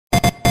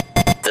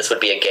this would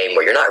be a game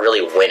where you're not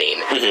really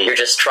winning. You're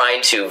just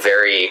trying to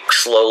very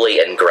slowly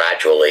and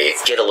gradually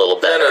get a little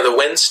better. No, the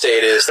win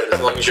state is that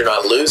as long as you're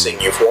not losing,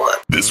 you've won.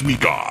 This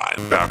week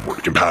on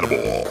Backward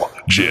Compatible,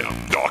 Jim,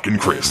 Doc, and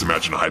Chris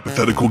imagine a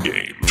hypothetical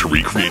game to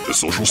recreate the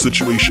social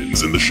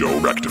situations in the show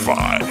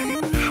Rectify.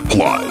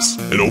 Plus,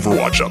 an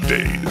Overwatch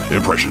update,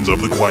 impressions of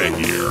the quiet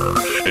year,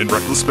 and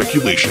reckless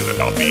speculation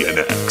about the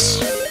NX.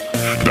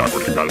 The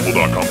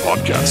Backward-Compatible.com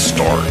podcast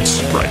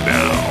starts right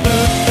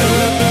now.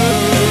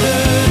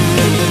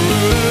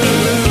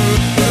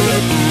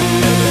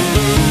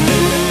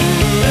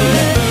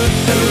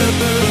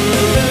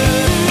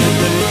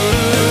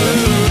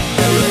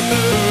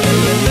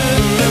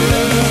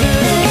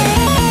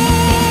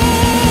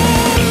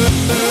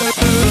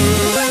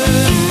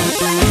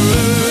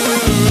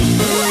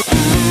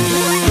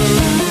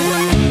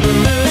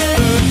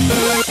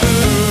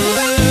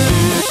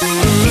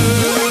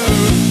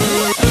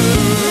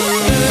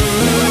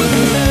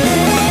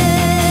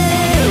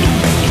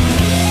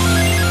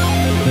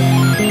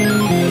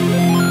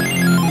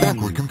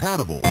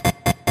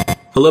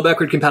 Hello,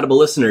 Backward-Compatible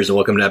listeners, and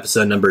welcome to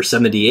episode number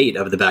 78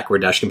 of the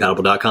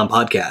Backward-Compatible.com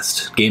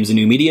podcast. Games and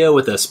new media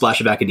with a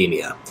splash of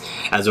academia.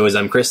 As always,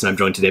 I'm Chris, and I'm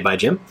joined today by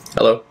Jim.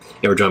 Hello.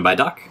 And we're joined by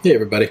Doc. Hey,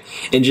 everybody.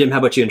 And Jim, how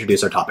about you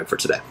introduce our topic for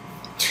today?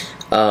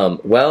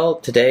 Well,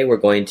 today we're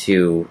going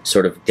to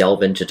sort of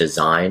delve into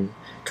design,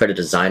 try to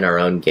design our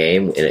own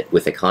game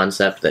with a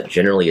concept that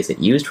generally isn't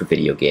used for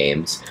video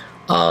games.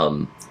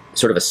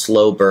 Sort of a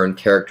slow burn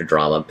character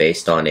drama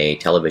based on a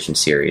television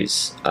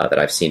series that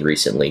I've seen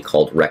recently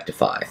called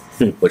Rectify,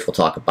 which we'll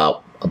talk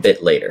about a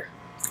bit later.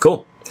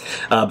 Cool.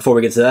 Before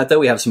we get to that, though,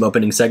 we have some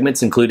opening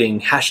segments,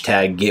 including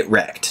hashtag Get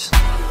Wrecked.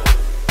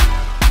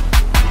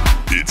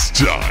 It's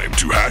time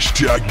to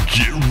hashtag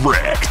Get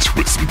Wrecked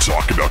with some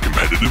talk about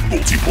competitive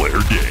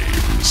multiplayer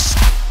games.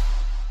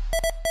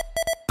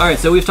 Alright,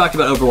 so we've talked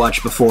about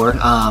Overwatch before.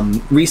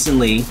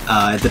 Recently,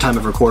 at the time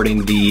of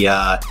recording,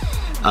 the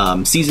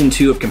Season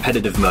 2 of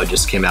competitive mode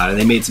just came out, and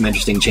they made some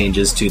interesting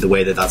changes to the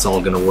way that that's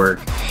all going to work.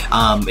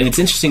 And it's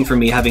interesting for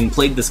me, having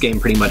played this game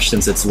pretty much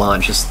since its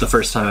launch. It's the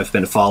first time I've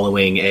been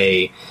following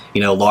a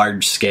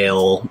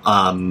large-scale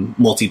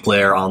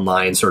multiplayer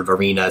online sort of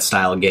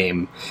arena-style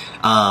game.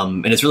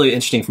 And it's really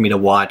interesting for me to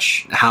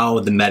watch how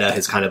the meta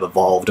has kind of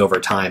evolved over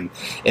time.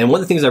 And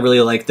one of the things I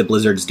really like that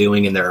Blizzard's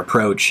doing in their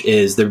approach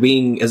is they're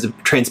being as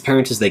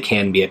transparent as they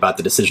can be about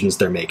the decisions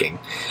they're making.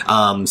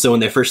 So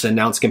when they first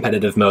announced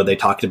competitive mode, they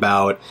talked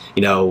about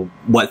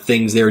what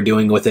things they were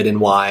doing with it and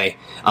why.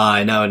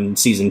 And now in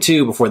Season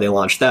 2, before they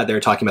launched that, they were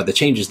talking about the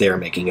changes they were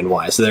making and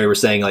why. So they were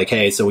saying, like,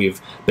 hey, so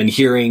we've been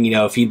hearing,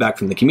 feedback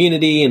from the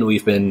community, and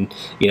we've been,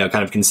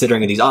 kind of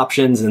considering these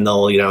options, and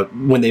they'll,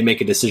 when they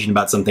make a decision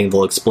about something,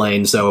 they'll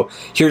explain, so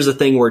here's the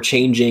thing we're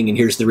changing, and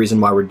here's the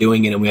reason why we're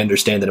doing it, and we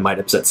understand that it might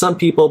upset some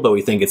people, but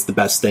we think it's the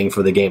best thing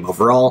for the game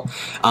overall.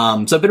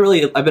 So I've been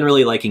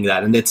really liking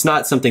that, and it's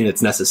not something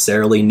that's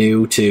necessarily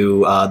new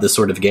to this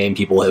sort of game.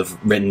 People have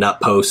written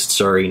up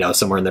posts or,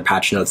 somewhere in their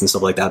patch notes and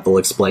stuff like that, they'll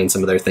explain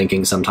some of their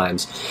thinking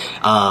sometimes.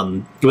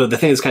 But the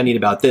thing that's kind of neat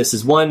about this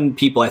is, one,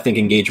 people I think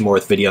engage more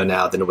with video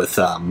now than with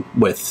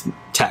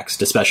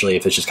text, especially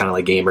if it's just kind of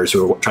like gamers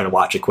who are trying to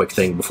watch a quick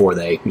thing before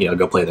they,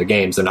 go play their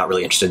games. They're not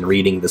really interested in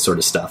reading this sort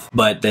of stuff.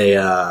 But they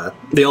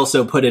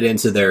also put it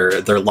into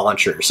their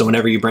launcher. So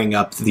whenever you bring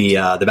up the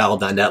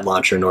Battle.net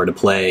launcher in order to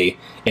play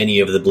any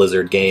of the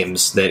Blizzard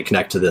games that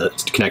connect to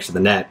the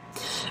net,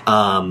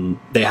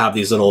 they have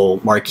these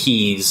little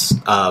marquees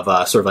of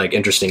sort of like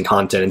interesting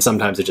content, and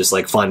sometimes it's just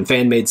like fun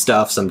fan-made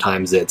stuff,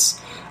 sometimes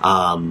it's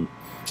an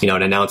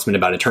announcement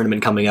about a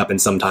tournament coming up,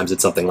 and sometimes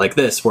it's something like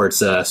this where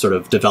it's a sort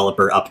of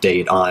developer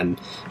update on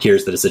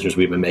here's the decisions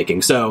we've been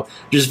making. So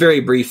just very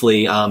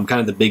briefly, kind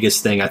of the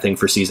biggest thing I think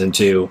for Season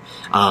 2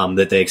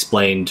 that they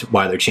explained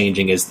why they're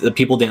changing is that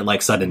people didn't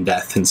like sudden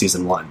death in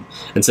Season 1,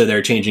 and so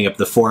they're changing up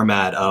the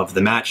format of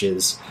the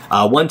matches,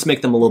 one, to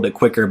make them a little bit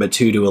quicker, but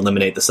two, to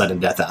eliminate the sudden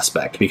death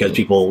aspect, because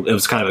it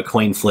was kind of a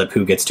coin flip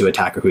who gets to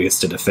attack or who gets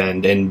to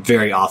defend, and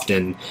very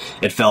often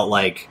it felt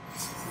like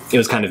it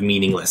was kind of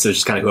meaningless. It was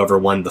just kind of whoever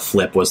won the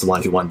flip was the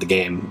one who won the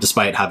game,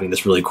 despite having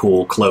this really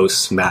cool,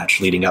 close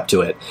match leading up to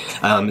it.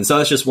 And so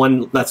that's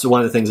one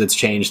of the things that's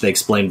changed. They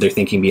explained their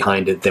thinking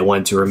behind it. They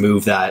wanted to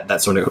remove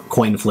that sort of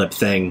coin flip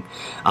thing.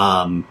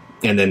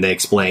 And then they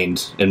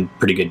explained in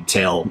pretty good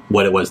detail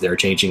what it was they were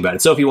changing about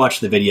it. So if you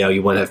watched the video,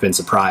 you wouldn't have been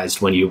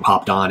surprised when you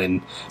hopped on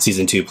and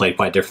Season 2 played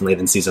quite differently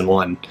than Season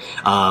 1.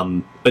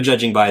 But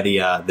judging by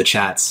the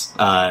chats,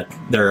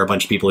 there are a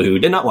bunch of people who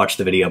did not watch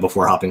the video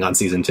before hopping on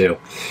Season 2.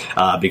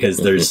 Because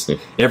there's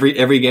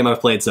every game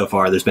I've played so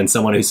far, there's been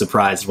someone who's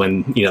surprised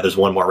when there's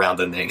one more round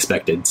than they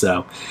expected.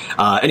 So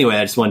anyway,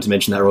 I just wanted to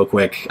mention that real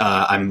quick.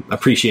 I'm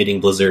appreciating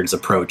Blizzard's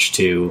approach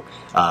to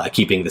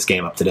keeping this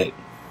game up to date.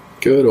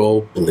 Good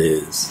old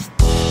Blizz.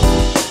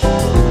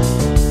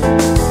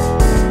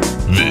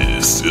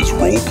 This is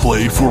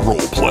Roleplay for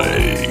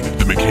Roleplay,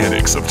 the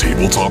mechanics of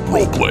tabletop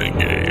role-playing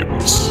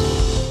games.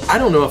 I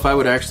don't know if I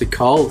would actually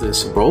call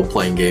this a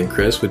role-playing game,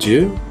 Chris, would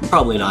you?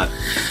 Probably not.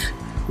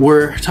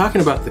 We're talking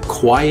about the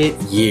quiet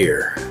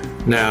year.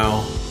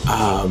 Now,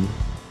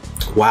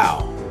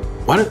 Wow.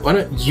 Why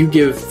don't you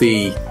give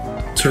the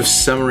sort of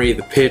summary,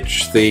 the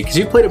pitch, because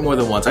you played it more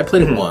than once. I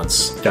played it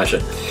once. Gotcha.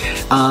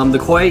 The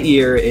Quiet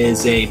Year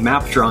is a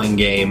map drawing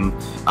game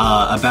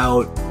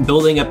about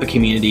building up a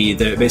community.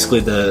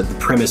 Basically the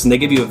premise, and they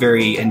give you a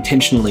very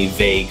intentionally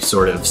vague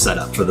sort of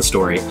setup for the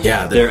story.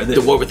 Yeah,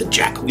 the war with the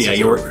jackals.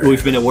 Yeah,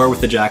 we've been at war with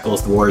the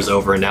jackals. The war is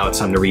over, and now it's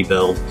time to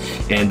rebuild.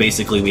 And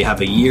basically, we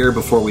have a year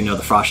before we know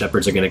the Frost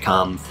Shepherds are going to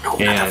come. No,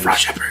 and not the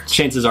Frost Shepherds.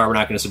 Chances are we're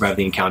not going to survive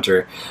the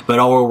encounter. But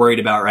all we're worried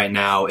about right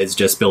now is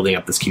just building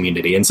up this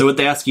community. And so what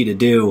they ask you to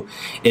do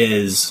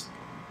is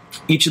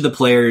each of the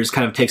players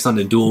kind of takes on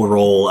the dual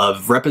role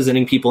of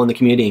representing people in the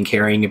community and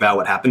caring about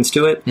what happens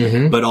to it,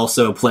 but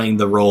also playing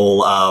the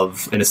role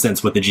of, in a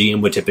sense, what the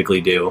GM would typically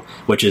do,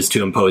 which is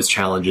to impose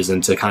challenges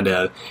and to kind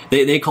of,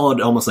 they call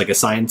it almost like a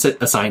scientist,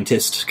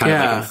 kind of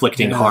like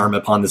inflicting harm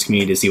upon this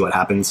community to see what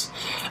happens.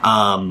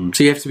 So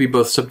you have to be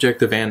both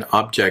subjective and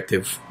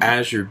objective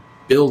as you're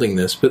building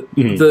this. But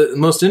the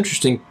most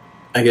interesting,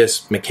 I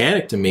guess,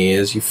 mechanic to me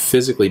is you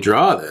physically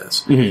draw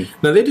this.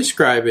 Now they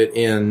describe it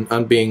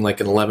on being like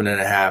an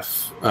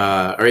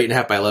 11.5 or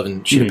 8.5 by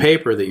 11 sheet of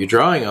paper that you're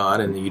drawing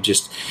on, and you do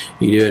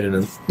it in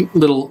a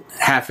little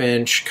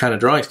half-inch kind of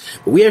drawings.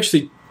 But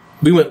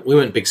we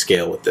went big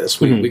scale with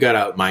this. We got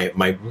out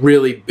my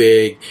really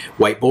big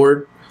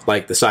whiteboard,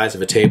 like the size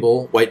of a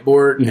table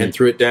whiteboard, and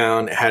threw it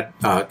down. It had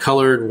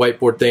colored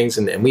whiteboard things,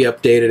 and we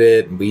updated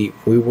it. And we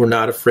were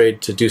not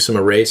afraid to do some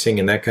erasing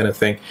and that kind of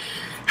thing.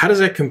 How does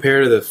that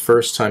compare to the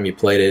first time you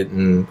played it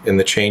and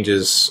the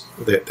changes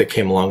that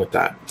came along with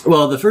that?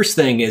 Well, the first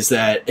thing is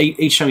that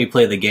each time you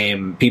play the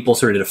game, people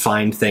sort of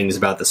define things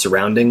about the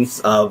surroundings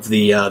of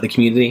the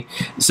community.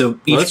 So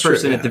each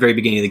person at the very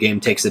beginning of the game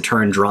takes a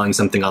turn drawing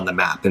something on the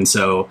map. And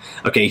so,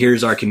 okay,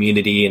 here's our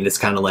community, and it's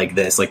kind of like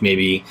this. Like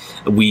maybe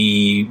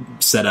we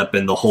set up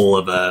in the hull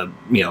of a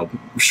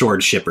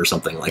shored ship or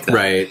something like that.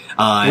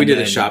 Right. We did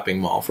a shopping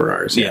mall for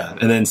ours. Yeah.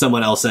 And then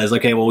someone else says,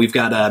 okay, well, we've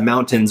got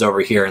mountains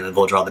over here, and then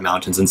they'll draw the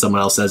mountains. And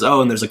someone else says,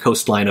 oh, and there's a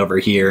coastline over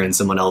here. And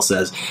someone else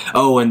says,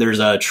 oh, and there's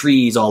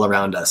trees all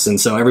around us. And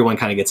so everyone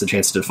kind of gets a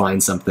chance to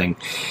define something.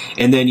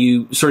 And then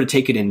you sort of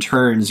take it in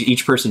turns.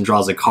 Each person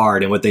draws a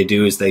card, and what they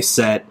do is they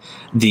set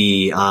the...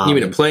 you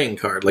mean a playing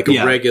card, like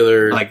a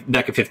regular... Like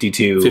deck of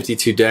 52.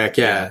 52 deck,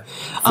 yeah.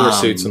 4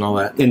 suits and all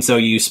that. And so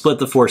you split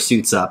the 4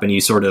 suits up, and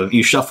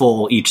you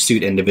shuffle each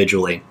suit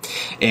individually.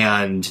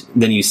 And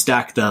then you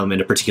stack them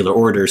in a particular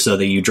order so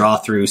that you draw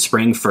through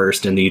spring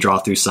first, and then you draw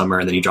through summer,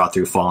 and then you draw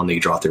through fall, and then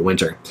you draw through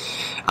winter.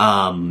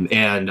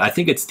 And I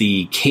think it's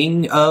the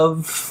King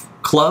of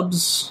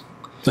Clubs.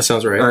 That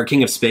sounds right. Or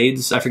King of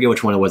Spades. I forget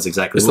which one it was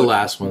exactly. It's the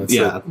last one.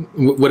 It's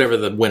whatever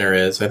the winner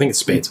is. I think it's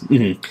Spades.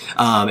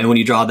 And when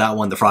you draw that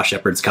one, the Frost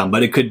Shepherds come.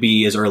 But it could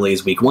be as early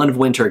as week 1 of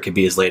winter. It could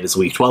be as late as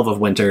week 12 of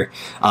winter.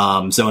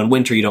 So in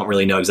winter, you don't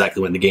really know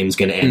exactly when the game's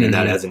going to end, and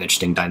that has an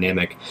interesting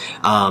dynamic.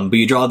 But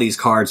you draw these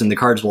cards, and the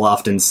cards will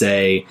often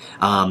say...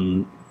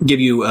 give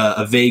you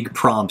a vague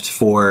prompt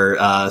for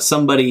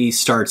somebody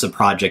starts a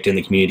project in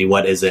the community,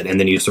 what is it? And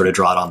then you sort of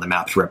draw it on the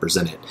map to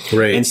represent it.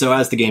 Right. And so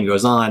as the game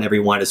goes on,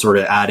 everyone is sort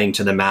of adding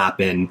to the map,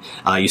 and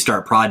you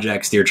start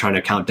projects, you're trying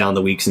to count down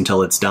the weeks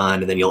until it's done,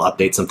 and then you'll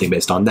update something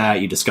based on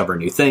that. You discover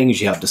new things,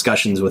 you have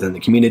discussions within the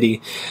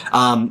community.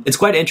 It's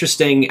quite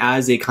interesting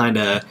as a kind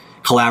of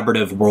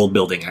collaborative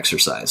world-building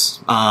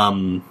exercise.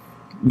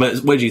 But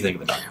what did you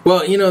think of it?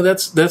 Well,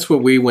 that's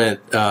what we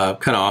went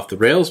kind of off the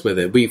rails with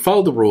it. We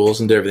followed the rules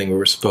and did everything we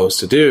were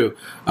supposed to do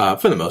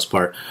for the most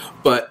part.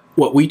 But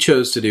what we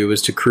chose to do was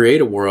to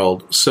create a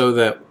world so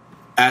that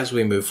as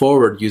we move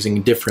forward using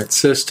a different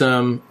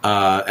system,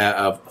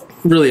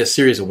 really a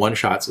series of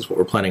one-shots is what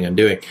we're planning on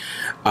doing,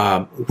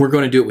 we're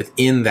going to do it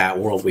within that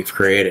world we've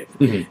created.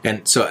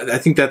 And so I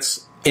think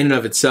that's in and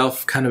of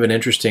itself kind of an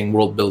interesting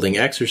world-building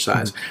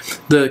exercise.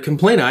 The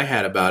complaint I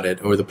had about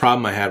it, or the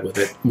problem I had with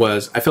it,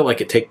 was I felt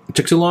like it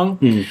took too long.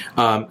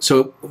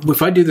 So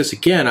if I do this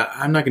again,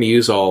 I'm not going to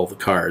use all the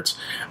cards.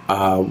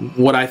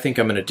 What I think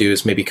I'm going to do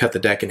is maybe cut the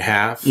deck in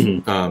half,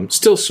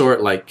 still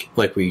sort like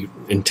we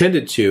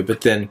intended to,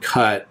 but then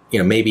cut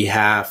maybe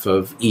half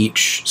of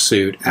each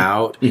suit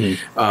out,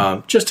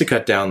 just to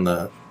cut down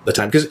the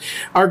time, because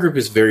our group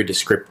is very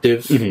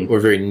descriptive.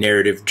 We're very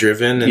narrative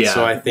driven, and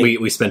so I think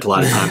we spent a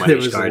lot of time on there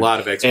each was card. a lot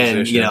of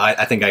exposition. And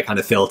I think I kind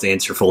of failed to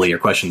answer fully your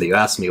question that you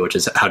asked me, which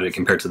is how did it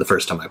compare to the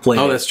first time I played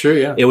it? Oh, that's true.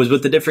 Yeah, it was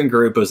with a different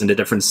group. It was in a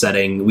different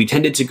setting. We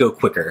tended to go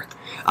quicker,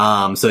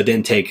 so it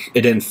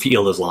didn't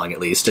feel as long, at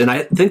least. And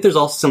I think there's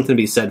also something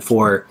to be said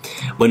for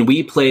when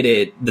we played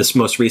it this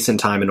most recent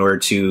time in order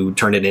to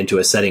turn it into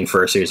a setting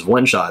for a series of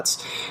one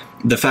shots.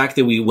 The fact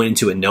that we went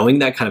into it knowing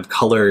that kind of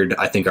colored,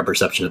 I think, our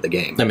perception of the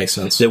game. That makes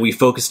sense. That we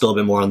focused a little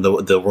bit more on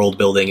the world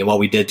building, and while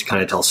we did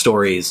kind of tell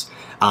stories,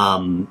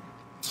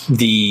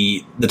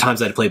 the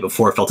times I'd played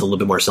before felt a little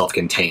bit more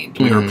self-contained.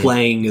 We were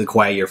playing the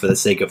Quiet Year for the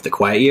sake of the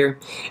Quiet Year,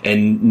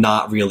 and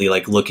not really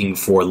like looking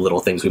for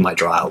little things we might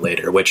draw out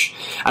later. Which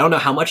I don't know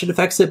how much it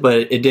affects it,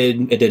 but it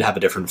did have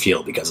a different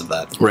feel because of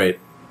that. Right.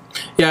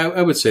 Yeah,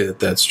 I would say that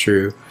that's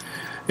true.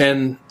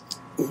 And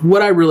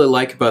what I really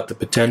like about the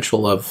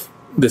potential of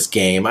this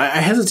game. I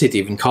hesitate to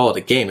even call it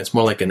a game. It's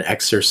more like an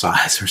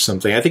exercise or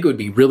something. I think it would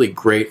be really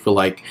great for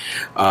like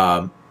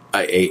a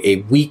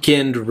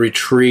weekend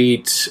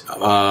retreat.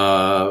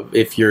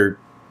 If you're,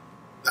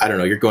 I don't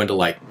know, you're going to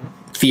like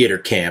theater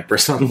camp or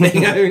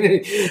something. I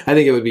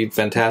think it would be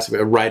fantastic.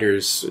 A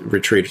writer's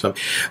retreat or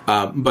something.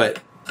 But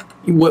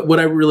what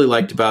I really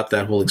liked about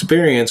that whole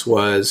experience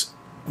was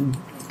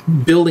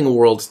building a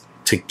world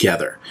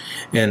together.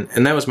 And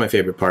that was my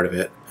favorite part of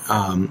it.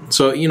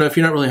 So, you know, if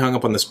you're not really hung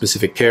up on the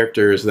specific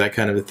characters, that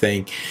kind of a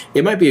thing,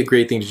 it might be a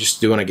great thing to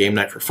just do on a game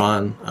night for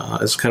fun.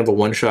 It's kind of a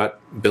one-shot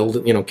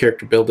build, you know,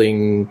 character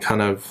building,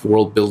 kind of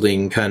world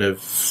building, kind of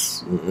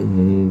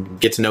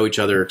get to know each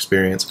other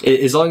experience.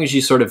 As long as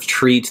you sort of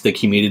treat the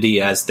community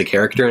as the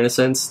character in a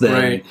sense,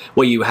 then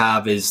what you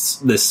have is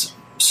this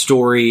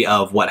story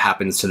of what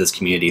happens to this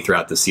community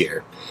throughout this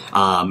year.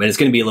 And it's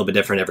going to be a little bit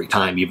different every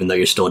time, even though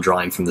you're still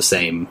drawing from the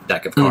same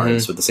deck of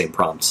cards with the same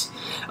prompts.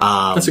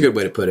 That's a good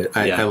way to put it.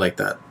 I like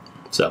that.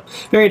 So,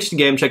 very interesting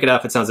game. Check it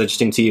out if it sounds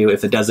interesting to you.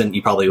 If it doesn't,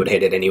 you probably would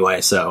hate it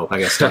anyway, so I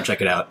guess don't check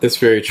it out. That's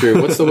very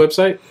true. What's the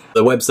website?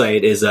 The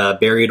website is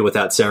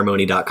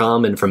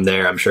buriedwithoutceremony.com, and from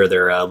there I'm sure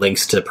there are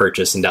links to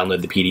purchase and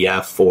download the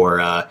PDF, or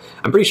I'm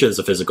pretty sure there's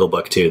a physical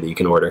book too that you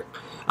can order.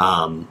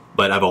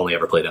 But I've only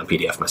ever played it on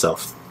PDF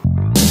myself.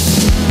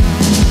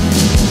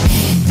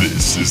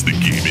 This is the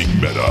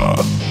Gaming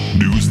Meta.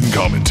 News and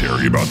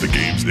commentary about the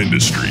games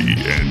industry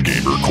and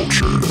gamer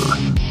culture.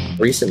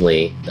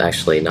 Recently,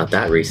 actually not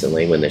that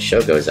recently when this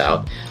show goes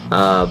out,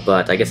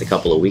 but I guess a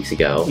couple of weeks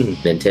ago,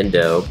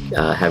 Nintendo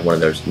had one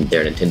of their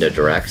Nintendo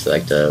Directs. They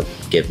like to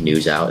give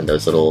news out in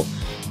those little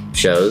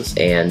shows,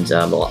 and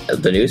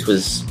the news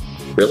was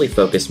really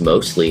focused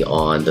mostly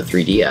on the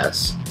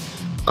 3DS.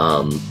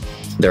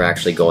 They're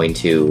actually going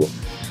to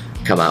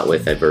come out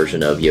with a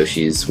version of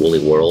Yoshi's Woolly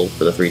World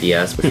for the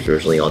 3DS, which was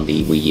originally on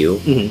the Wii U.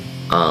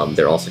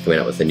 They're also coming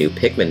out with a new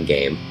Pikmin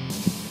game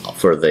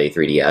for the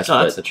 3DS.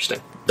 Oh, that's interesting.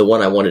 The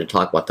one I wanted to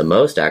talk about the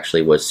most,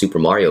 actually, was Super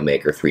Mario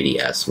Maker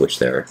 3DS, which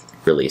they're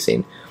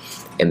releasing.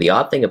 And the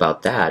odd thing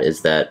about that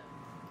is that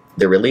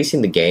they're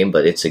releasing the game,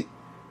 but it's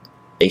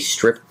a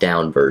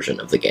stripped-down version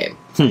of the game.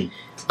 What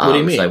do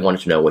you mean? So I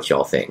wanted to know what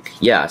y'all think.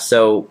 Yeah,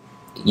 so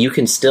you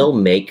can still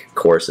make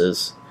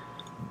courses,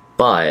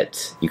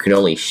 but you can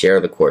only share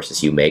the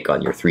courses you make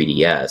on your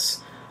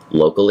 3DS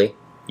locally.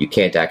 You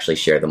can't actually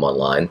share them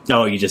online.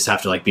 Oh, you just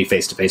have to like be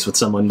face to face with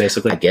someone,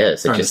 basically. I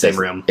guess it just says,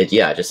 room. It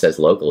just says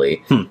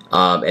locally.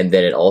 And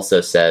then it also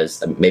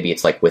says maybe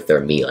it's like with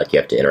their Mii, like you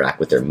have to interact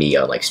with their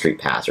Mii on like Street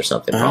Pass or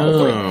something,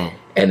 probably.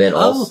 And then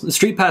also the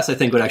Street Pass, I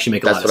think, would actually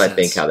make a lot of sense. That's what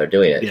I think how they're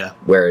doing it. Yeah.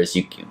 Whereas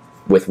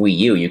with Wii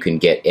U, you can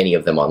get any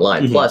of them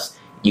online. Plus,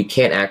 you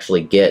can't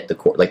actually get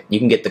you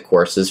can get the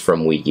courses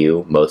from Wii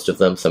U. Most of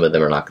them, some of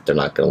them they're not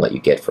going to let you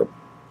get for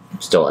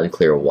still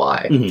unclear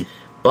why.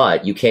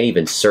 But you can't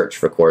even search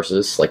for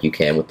courses like you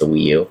can with the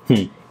Wii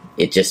U.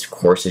 It just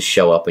courses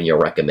show up in your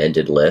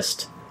recommended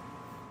list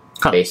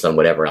based on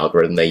whatever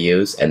algorithm they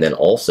use, and then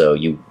also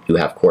you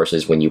have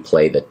courses when you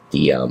play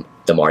the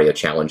Mario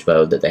Challenge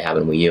mode that they have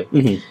in Wii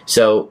U.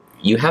 So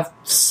you have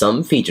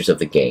some features of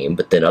the game,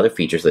 but then other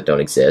features that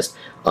don't exist.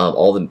 You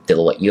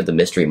have the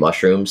mystery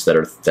mushrooms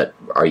that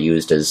are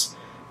used as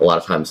a lot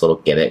of times little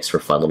gimmicks for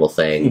fun little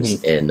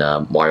things in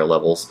Mario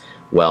levels.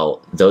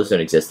 Well, those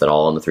don't exist at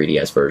all on the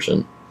 3DS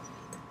version.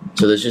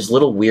 So there's just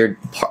little weird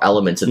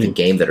elements of the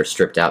game that are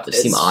stripped out that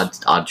seem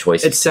odd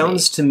choices. It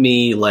sounds to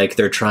me like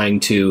they're trying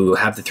to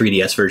have the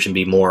 3DS version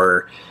be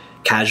more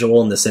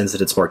casual in the sense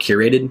that it's more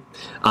curated.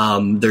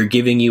 They're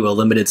giving you a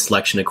limited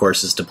selection of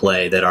courses to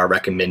play that are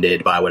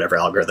recommended by whatever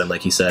algorithm,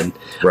 like you said,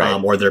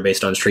 or they're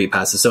based on street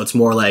passes. So it's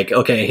more like,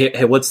 okay,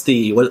 hey, what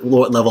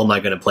level am I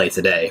going to play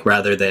today?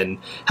 Rather than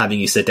having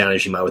you sit down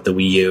as you might with the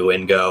Wii U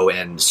and go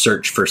and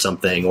search for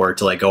something, or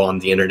to like go on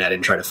the internet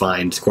and try to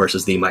find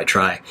courses that you might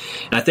try.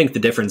 And I think the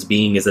difference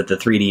being is that the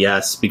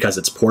 3DS, because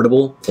it's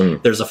portable,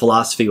 there's a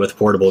philosophy with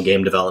portable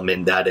game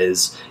development that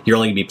is you're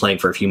only going to be playing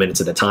for a few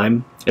minutes at a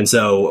time. And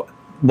so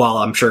while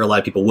I'm sure a lot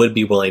of people would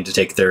be willing to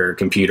take their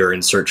computer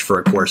and search for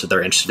a course that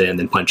they're interested in,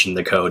 then punch in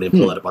the code and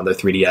pull it up on their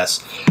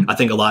 3DS, I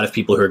think a lot of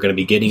people who are going to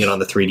be getting it on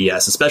the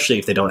 3DS, especially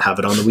if they don't have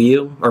it on the Wii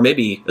U, or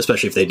maybe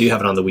especially if they do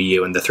have it on the Wii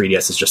U and the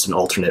 3DS is just an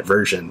alternate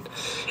version,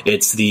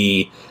 it's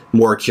the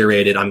more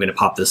curated, I'm going to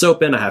pop this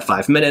open, I have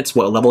 5 minutes,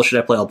 what level should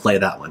I play? I'll play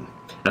that one.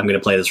 I'm going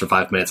to play this for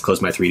 5 minutes,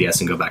 close my 3DS,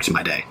 and go back to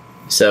my day.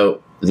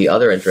 So the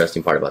other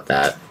interesting part about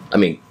that, I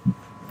mean,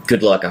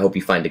 good luck. I hope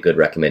you find a good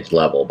recommended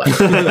level, by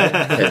the way,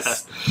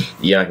 because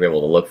you're not going to be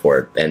able to look for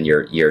it. And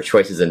your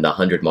choices in the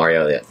 100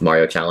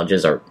 Mario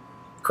challenges are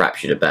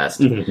crapshoot at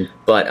best.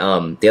 But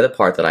the other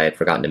part that I had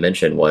forgotten to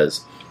mention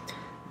was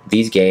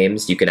these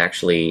games, you can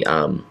actually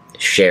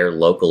share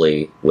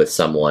locally with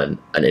someone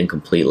an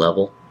incomplete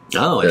level.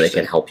 Oh, so they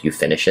can help you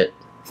finish it.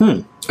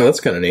 Oh,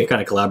 that's kind of neat.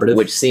 Kind of collaborative.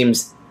 Which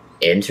seems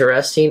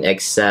interesting,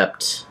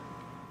 except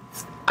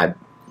I'm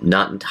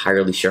not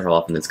entirely sure how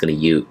often it's going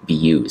to be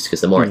used,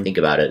 because the more I think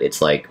about it,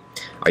 it's like,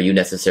 are you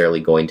necessarily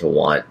going to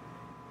want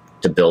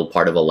to build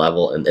part of a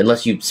level, and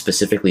unless you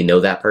specifically know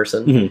that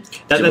person.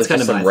 Mm-hmm. That's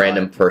kind of some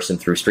random person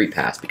through Street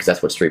Pass, because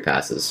that's what Street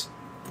Pass is.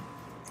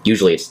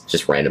 Usually, it's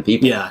just random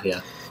people.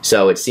 Yeah.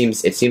 So it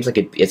seems like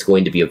it's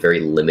going to be a very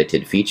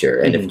limited feature,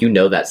 and if you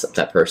know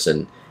that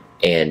person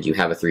and you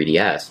have a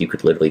 3DS, you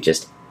could literally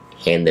just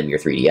hand them your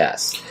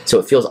 3DS. So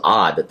it feels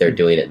odd that they're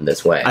doing it in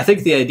this way. I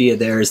think the idea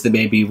there is that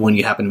maybe when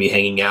you happen to be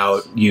hanging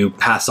out, you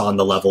pass on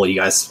the level, you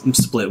guys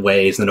split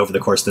ways, and then over the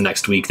course of the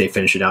next week, they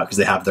finish it out because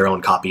they have their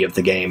own copy of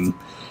the game,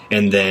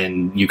 and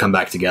then you come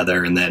back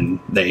together, and then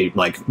they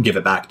like give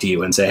it back to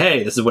you and say,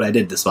 "Hey, this is what I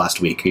did this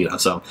last week." You know,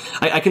 so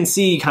I can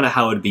see kind of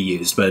how it would be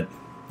used, but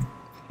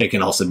it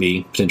can also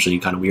be potentially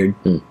kind of weird.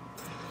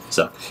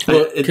 So,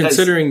 well,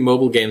 considering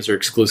mobile games are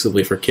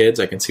exclusively for kids,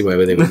 I can see why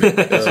they would make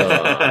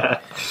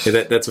that.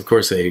 That's, of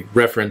course, a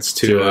reference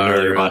to our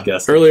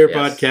earlier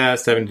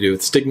podcast having to do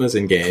with stigmas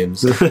in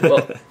games.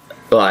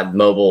 well,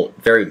 mobile,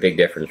 very big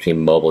difference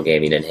between mobile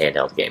gaming and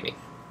handheld gaming.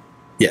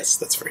 Yes,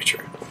 that's very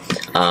true.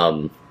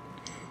 And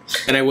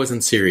I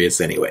wasn't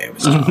serious anyway.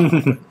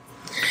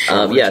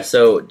 I was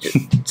so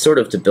sort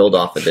of to build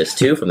off of this,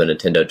 too, from the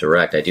Nintendo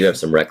Direct, I do have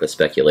some reckless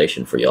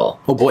speculation for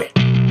y'all. Oh, boy.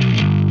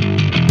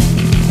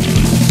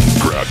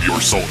 Grab your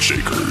salt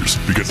shakers,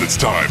 because it's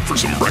time for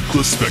some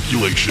reckless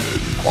speculation.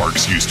 Our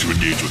excuse to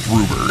engage with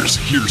rumors,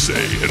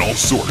 hearsay, and all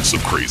sorts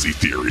of crazy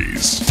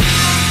theories.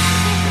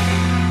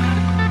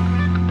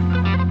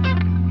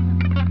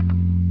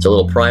 So a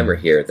little primer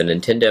here. The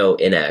Nintendo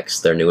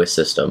NX, their newest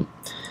system,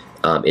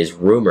 is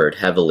rumored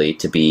heavily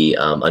to be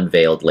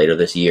unveiled later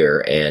this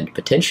year, and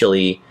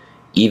potentially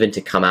even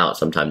to come out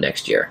sometime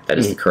next year. That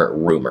is the current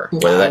rumor.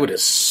 I would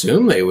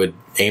assume they would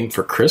aim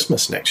for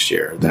Christmas next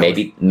year.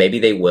 Maybe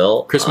they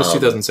will. Christmas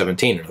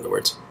 2017, in other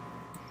words.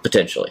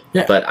 Potentially.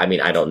 Yeah. But I mean,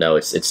 I don't know.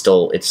 It's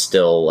still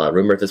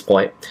rumor at this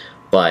point.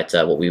 But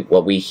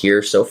what we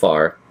hear so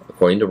far,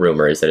 according to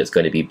rumor, is that it's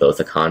going to be both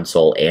a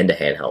console and a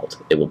handheld.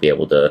 It will be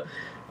able to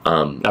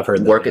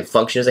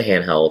function as a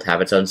handheld, have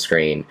its own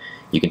screen.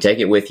 You can take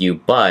it with you,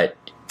 but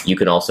you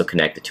can also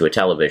connect it to a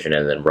television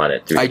and then run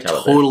it through the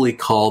television. I totally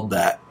called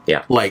that.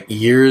 Yeah. Like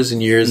years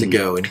and years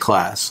ago in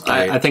class.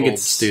 I think told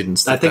it's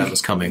students that was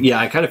coming. Yeah,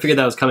 I kind of figured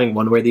that was coming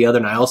one way or the other,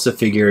 and I also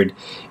figured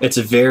it's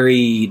a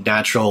very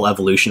natural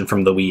evolution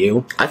from the Wii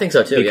U. I think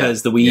so too.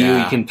 Because the Wii U,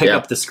 you can pick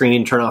up the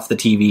screen, turn off the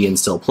TV, and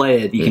still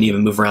play it. You can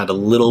even move around a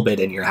little bit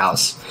in your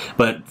house.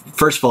 But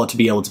first of all, to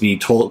be able to be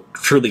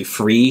truly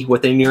free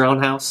within your own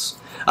house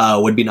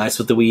would be nice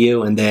with the Wii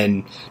U, and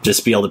then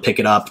just be able to pick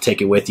it up,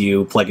 take it with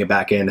you, plug it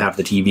back in, have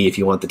the TV if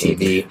you want the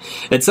TV.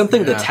 It's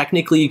something that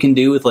technically you can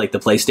do with like the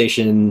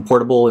PlayStation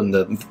Portable and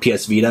the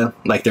PS Vita.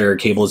 Like there are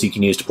cables you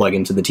can use to plug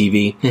into the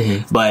TV,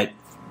 but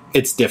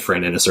it's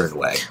different in a certain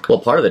way. Well,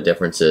 part of the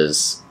difference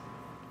is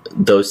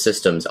those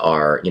systems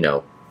are,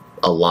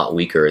 a lot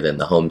weaker than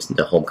the home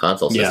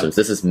console systems.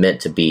 This is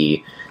meant to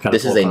be.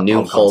 This is a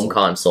new home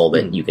console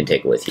that you can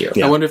take with you.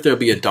 I wonder if there'll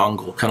be a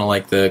dongle, kind of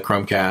like the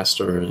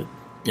Chromecast or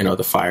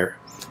the Fire.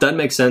 That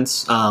makes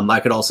sense. I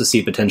could also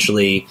see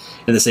potentially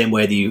in the same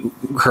way that you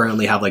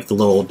currently have like the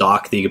little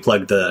dock that you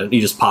plug you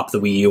just pop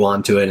the Wii U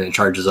onto it and it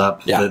charges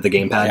up the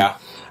gamepad.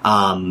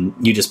 Yeah.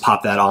 You just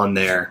pop that on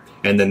there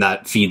and then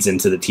that feeds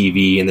into the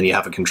TV and then you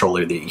have a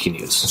controller that you can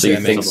use. So you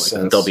think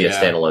there'll be a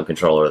standalone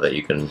controller that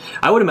you can...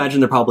 I would imagine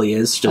there probably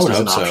is, just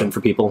as an option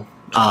for people.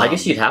 I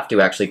guess you'd have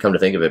to actually come to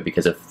think of it,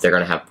 because if they're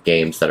going to have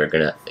games that are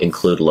going to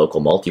include local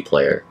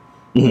multiplayer,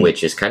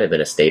 which has kind of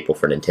been a staple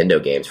for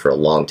Nintendo games for a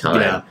long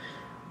time.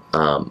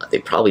 They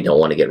probably don't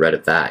want to get rid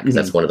of that, because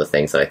that's one of the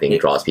things that I think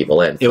draws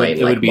people in. It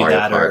would be Mario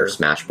that Kart or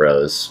Smash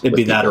Bros. It'd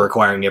be that or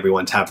requiring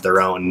everyone to have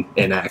their own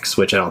NX,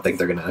 which I don't think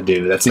they're going to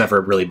do. That's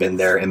never really been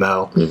their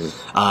MO.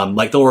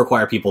 Like they'll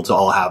require people to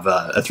all have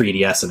a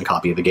 3DS and a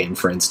copy of a game,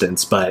 for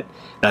instance, but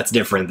that's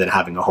different than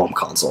having a home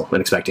console and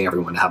expecting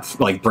everyone to have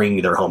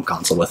bring their home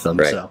console with them.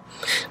 Right. So.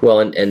 Well,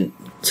 and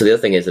so the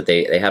other thing is that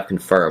they have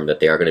confirmed that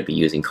they are going to be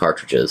using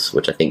cartridges,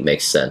 which I think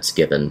makes sense,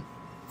 given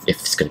if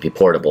it's going to be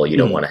portable, you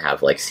don't want to have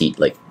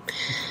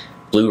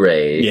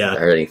Blu-ray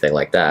or anything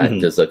like that,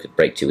 because they could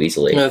break too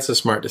easily. That's a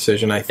smart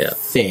decision, I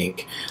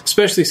think,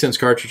 especially since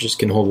cartridges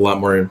can hold a lot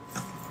more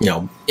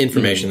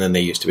information than they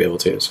used to be able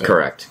to. So.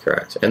 Correct,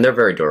 and they're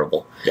very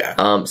durable.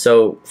 Yeah.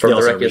 So from they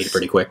the also read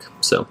pretty quick.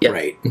 So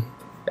right.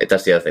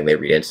 That's the other thing, they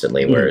read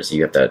instantly, whereas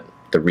you have the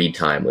read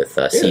time with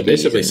CDs.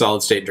 Basically,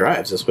 solid state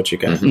drives is what you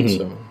got.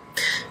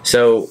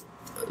 So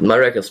my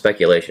regular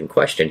speculation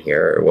question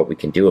here, or what we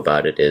can do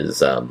about it,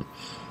 is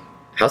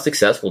how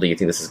successful do you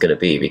think this is going to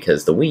be?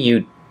 Because the Wii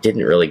U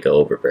didn't really go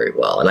over very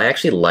well, and I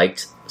actually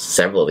liked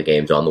several of the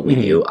games on the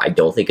Wii U. I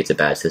don't think it's a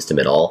bad system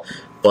at all,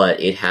 but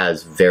it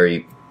has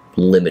very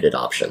limited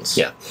options.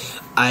 Yeah,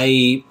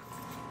 I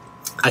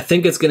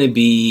think it's going to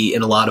be,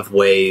 in a lot of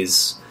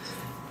ways,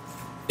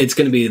 it's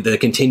going to be the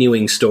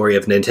continuing story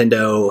of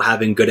Nintendo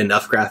having good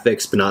enough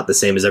graphics, but not the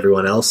same as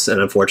everyone else.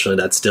 And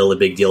unfortunately, that's still a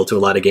big deal to a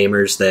lot of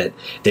gamers, that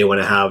they want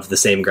to have the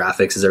same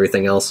graphics as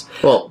everything else.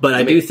 Well, but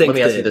I do think let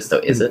me ask you this, though.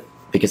 Is it?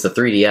 Because the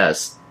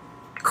 3DS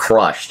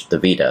crushed the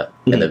Vita,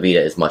 and the Vita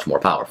is much more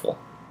powerful.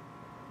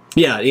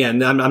 Yeah,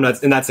 and I'm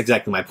not, and that's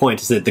exactly my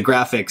point. Is that the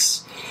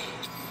graphics,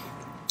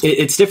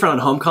 it's different on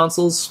home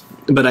consoles,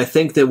 but I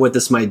think that what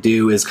this might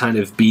do is kind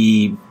of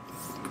the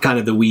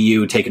Wii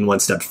U taken one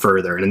step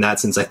further. And in that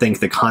sense, I think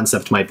the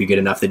concept might be good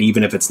enough that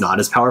even if it's not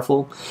as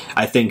powerful,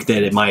 I think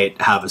that it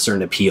might have a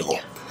certain appeal.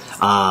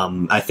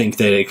 I think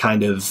that it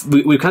kind of,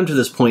 we've come to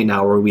this point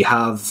now where we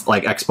have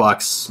like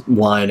Xbox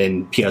One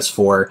and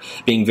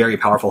PS4 being very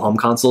powerful home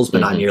consoles,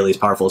 but not nearly as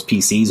powerful as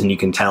PCs, and you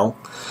can tell.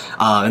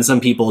 And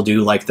some people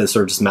do like the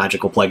sort of just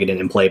magical plug it in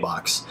and play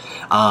box.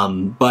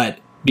 But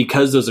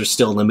because those are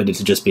still limited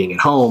to just being at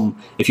home,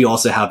 if you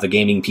also have the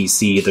gaming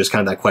PC, there's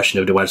kind of that question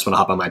of, do I just want to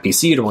hop on my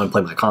PC or do I want to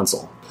play my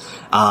console?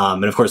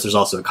 And of course, there's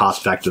also a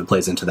cost factor that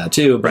plays into that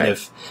too.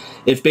 But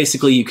if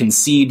basically you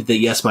concede that,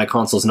 yes, my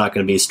console is not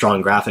going to be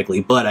strong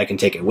graphically, but I can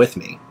take it with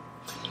me,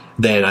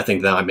 then I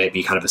think that might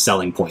be kind of a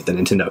selling point that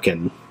Nintendo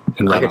can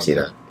I can see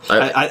that.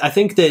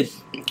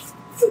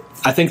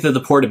 I think that the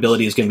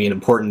portability is going to be an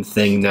important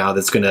thing now.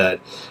 That's going to,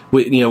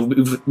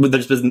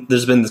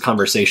 there's been this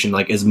conversation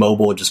like, is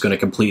mobile just going to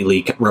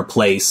completely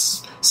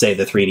replace, say,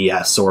 the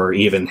 3DS or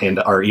even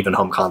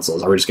home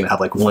consoles? Are we just going to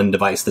have like one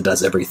device that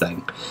does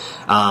everything?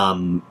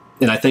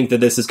 And I think that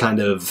this is kind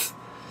of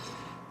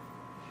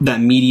that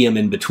medium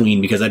in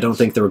between, because I don't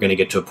think that we're going to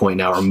get to a point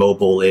now where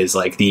mobile is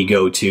like the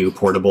go-to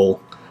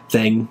portable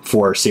thing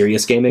for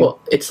serious gaming. Well,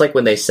 it's like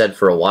when they said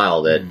for a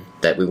while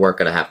that we weren't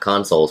going to have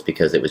consoles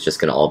because it was just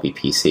going to all be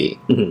PC.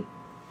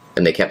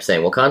 And they kept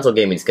saying, well, console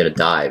gaming is going to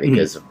die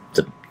because of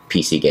the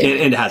PC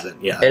gaming. And it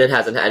hasn't, yeah. And it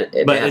hasn't happened.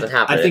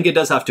 I think it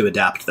does have to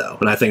adapt, though.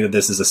 And I think that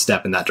this is a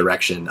step in that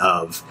direction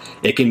of,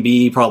 it can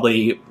be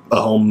probably a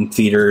home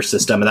theater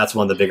system, and that's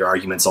one of the bigger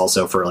arguments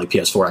also for like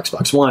PS4,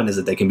 Xbox One, is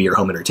that they can be your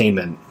home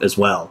entertainment as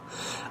well.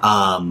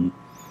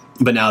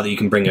 But now that you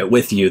can bring it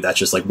with you, that's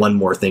just like one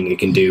more thing it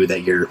can do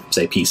that your,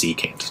 say, PC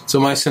can't. So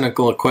my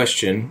cynical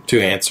question,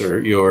 to answer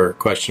your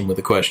question with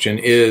a question,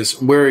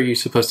 is where are you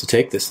supposed to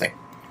take this thing?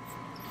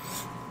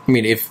 I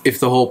mean, if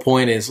the whole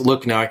point is,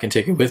 look, now I can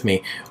take it with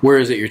me, where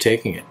is it you're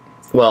taking it?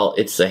 Well,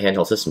 it's a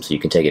handheld system, so you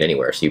can take it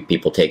anywhere. So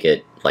people take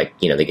it, like,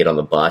 they get on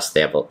the bus,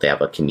 they have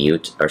a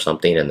commute or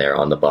something, and they're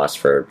on the bus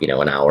for,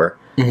 an hour.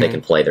 They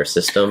can play their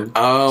system.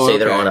 Say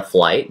they're on a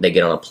flight, they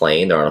get on a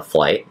plane, they're on a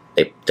flight.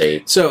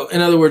 So,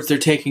 in other words, they're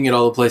taking it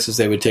all the places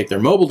they would take their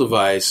mobile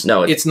device.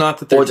 No, it's not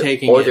that they're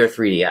taking it... Or their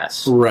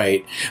 3DS.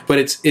 Right. But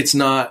it's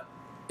not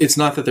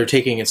that they're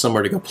taking it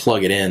somewhere to go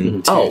plug it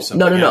in. No.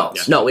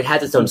 No, it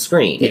has its own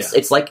screen.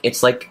 It's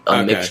like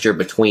a mixture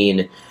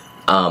between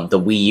the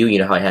Wii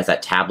U, how it has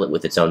that tablet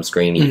with its own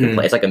screen. You can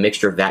play. It's like a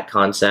mixture of that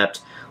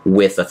concept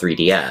with a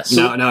 3DS.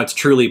 Now it's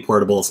truly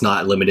portable. It's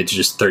not limited to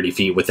just 30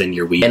 feet within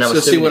your Wii. And so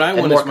see, what I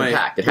want is my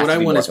compact.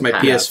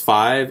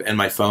 PS5 and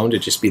my phone to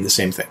just be the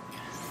same thing.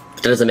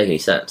 That doesn't make any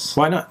sense.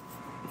 Why not?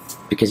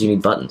 Because you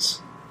need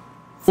buttons.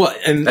 Well,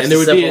 and That's there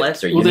would be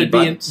answer.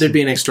 There'd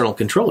be an external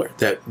controller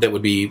that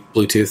would be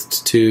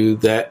Bluetoothed to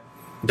that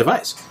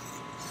device.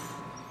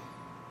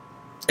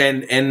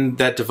 And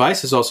that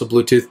device is also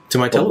Bluetooth to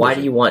my television. Why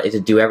do you want it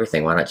to do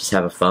everything? Why not just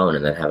have a phone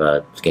and then have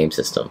a game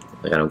system?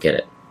 Like, I don't get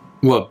it.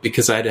 Well,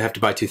 because I'd have to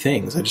buy two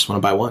things. I just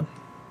want to buy one.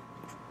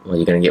 Well,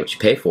 you're going to get what you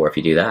pay for if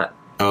you do that.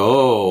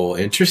 Oh,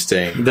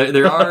 interesting.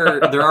 There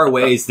are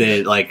ways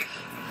that, like,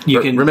 you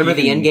can remember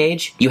the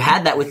N-Gage? You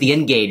had that with the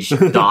N-Gage,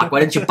 Doc. Why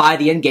didn't you buy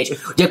the N-Gage?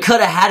 You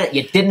could have had it.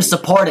 You didn't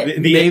support it.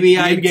 Maybe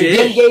I did.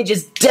 The N-Gage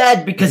is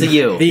dead because of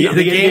you.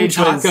 The game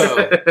taco.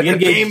 The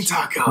game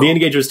taco. The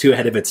N-Gage was too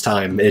ahead of its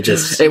time. It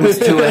was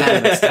too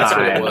ahead of its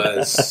time.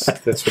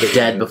 That's what it was.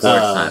 Dead before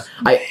its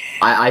time.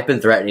 I've been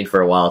threatening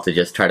for a while to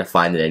just try to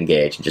find an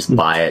N-Gage and just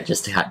buy it,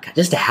 just to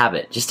have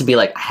it, just to be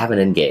like, I have an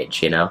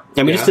N-Gage, I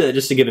mean,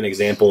 just to give an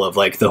example of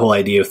like the whole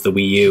idea with the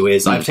Wii U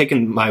is, I've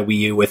taken my Wii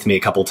U with me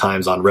a couple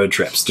times on road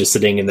trips, just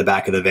sitting in the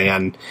back of the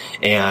van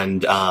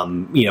and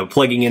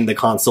plugging in the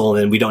console,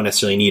 and we don't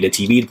necessarily need a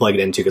TV to plug it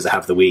into because I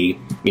have the Wii,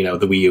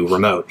 the Wii U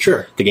remote,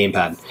 sure, the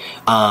gamepad.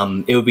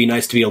 It would be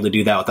nice to be able to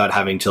do that without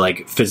having to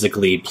like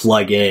physically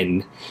plug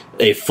in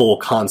a full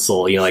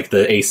console, like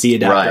the AC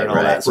adapter and all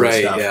that sort of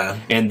stuff. Yeah.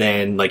 And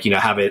then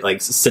have it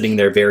like sitting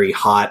there very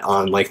hot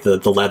on like the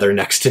leather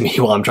next to me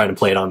while I'm trying to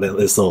play it on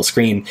this little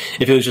screen.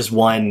 If it was just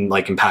one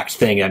like compact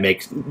thing, I'd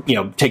make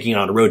taking it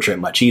on a road trip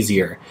much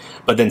easier.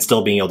 But then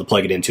still being able to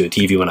plug it into a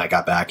TV when I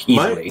got back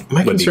easily.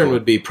 My concern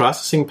would be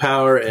processing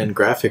power and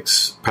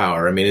graphics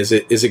power. I mean, is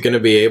it going to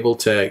be able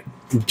to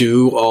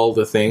do all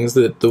the things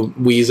that the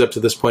Wii's up to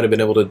this point have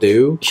been able to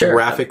do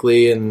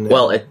graphically?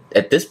 Well,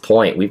 at this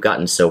point, we've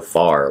gotten so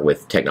far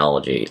with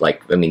technology.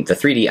 Like, I mean, the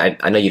 3D.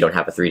 I know you don't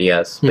have a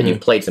 3DS, but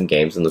you've played some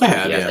games in the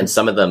 3DS, and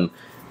some of them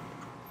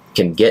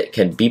can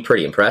be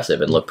pretty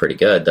impressive and look pretty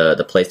good.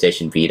 The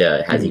PlayStation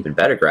Vita has even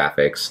better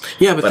graphics.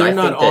 Yeah, but they're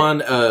not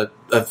on a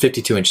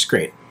 52-inch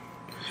screen.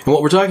 And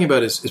what we're talking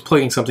about is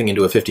plugging something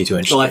into a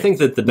 52-inch. Well, I think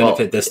that the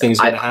benefit this thing's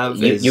going to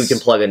have is you can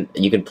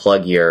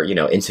plug your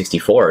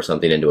N64 or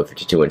something into a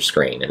 52-inch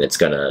screen, and it's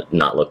going to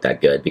not look that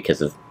good because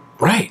of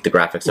the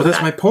graphics. Well,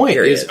 that's my point.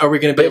 Are we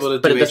going to be able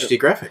to do HD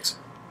graphics?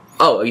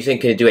 Oh, you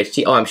think it could do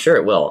HD? Oh, I'm sure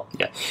it will.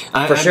 Yeah,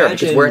 for sure,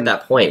 because we're at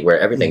that point where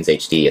everything's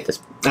HD at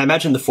this. I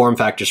imagine the form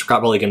factors are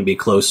probably going to be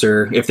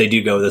closer if they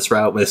do go this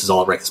route. This is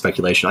all reckless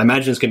speculation. I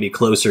imagine it's going to be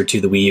closer to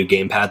the Wii U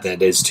gamepad than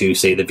it is to,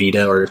 say, the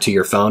Vita or to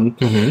your phone.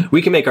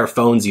 We can make our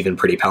phones even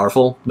pretty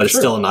powerful, but it's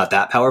still not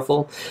that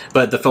powerful.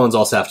 But the phones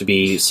also have to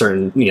be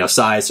certain,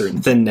 size,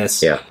 certain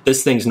thinness. Yeah.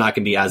 This thing's not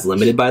going to be as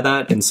limited by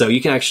that, and so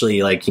you can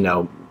actually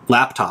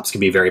laptops can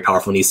be very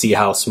powerful, and you see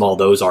how small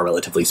those are,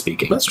 relatively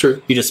speaking. That's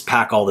true. You just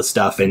pack all the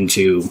stuff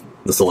into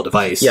this little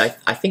device. Yeah,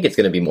 I think it's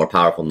going to be more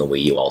powerful than the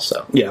Wii U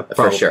also. Yeah, for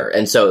probably. sure.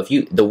 And so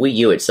the Wii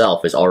U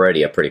itself is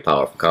already a pretty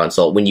powerful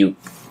console. When you,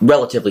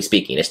 relatively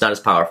speaking, it's not as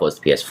powerful as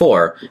the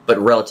PS4, but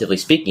relatively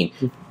speaking,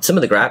 some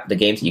of the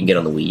games that you can get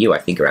on the Wii U, I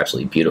think, are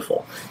absolutely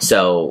beautiful.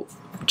 So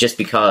just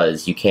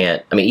because you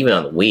can't, even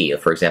on the Wii,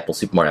 for example,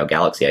 Super Mario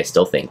Galaxy, I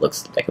still think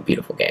looks like a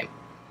beautiful game.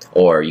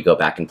 Or you go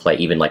back and play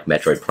even like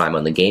Metroid Prime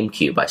on the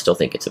GameCube, I still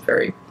think it's a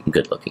very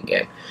good-looking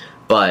game.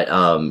 But,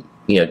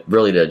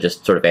 really to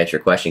just sort of answer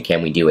your question,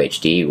 can we do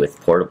HD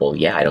with portable?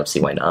 Yeah, I don't see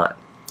why not.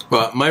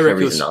 Well, my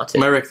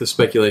reckless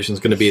speculation is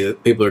going to be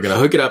that people are going to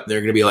hook it up and they're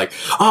going to be like,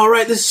 all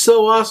right, this is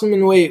so awesome,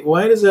 and wait,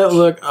 why does that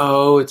look,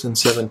 it's in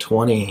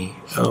 720.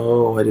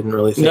 Oh, I didn't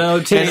really think. No,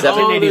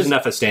 1080 is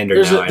enough a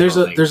standard now. There's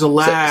a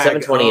lag.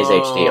 720 is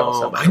HD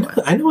also, by the way.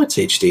 I know it's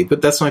HD,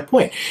 but that's my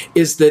point,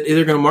 is that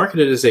they're going to market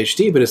it as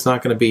HD, but it's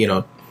not going to be,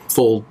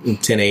 full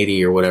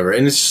 1080 or whatever.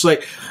 And it's just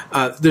like,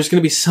 there's going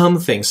to be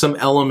some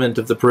element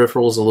of the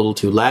peripherals a little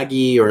too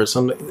laggy or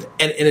something,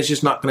 and it's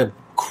just not going to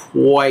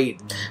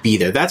quite be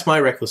there. That's my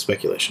reckless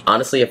speculation.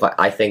 Honestly,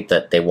 I think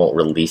that they won't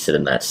release it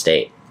in that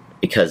state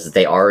because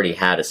they already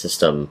had a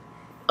system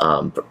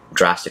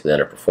drastically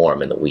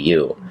underperform in the Wii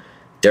U.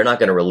 They're not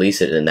going to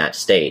release it in that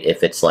state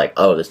if it's like,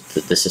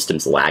 the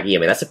system's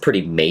laggy. That's a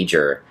pretty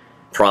major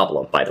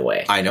problem, by the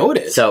way. I know it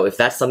is. So if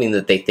that's something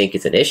that they think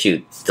is an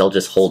issue, they'll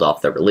just hold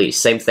off the release.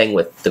 Same thing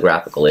with the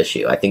graphical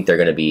issue. I think they're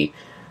going to be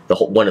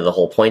one of the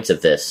whole points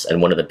of this, and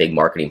one of the big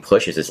marketing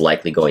pushes is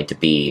likely going to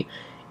be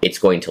it's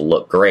going to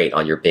look great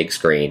on your big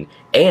screen,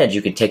 and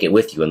you can take it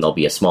with you, and there'll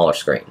be a smaller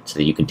screen so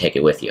that you can take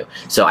it with you.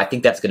 So I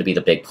think that's going to be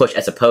the big push,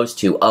 as opposed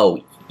to,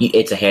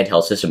 it's a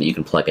handheld system that you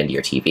can plug into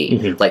your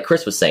TV. Like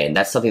Chris was saying,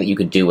 that's something that you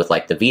could do with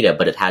like the Vita,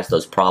 but it has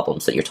those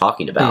problems that you're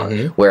talking about.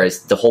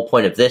 Whereas the whole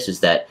point of this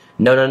is that,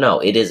 no,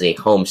 it is a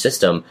home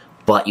system,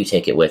 but you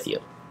take it with you.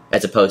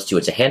 As opposed to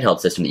it's a handheld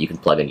system that you can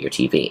plug into your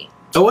TV.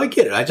 Oh, I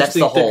get it. I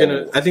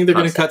think they're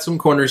going to cut some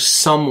corners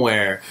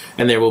somewhere,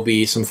 and there will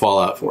be some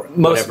fallout for it.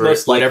 Most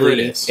likely, it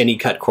is. Any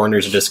cut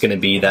corners are just going to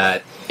be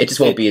that it just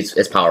won't be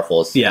as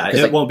powerful as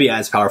it won't be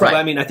as powerful.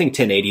 Right. But, I think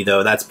 1080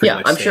 though, that's pretty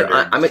much. I'm sure.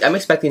 I'm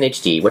expecting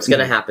HD. What's going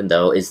to happen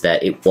though is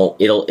that it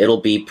won't. It'll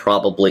be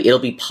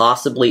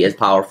possibly as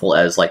powerful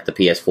as like the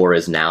PS4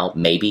 is now,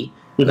 maybe.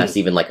 That's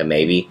even like a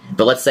maybe.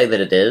 But let's say that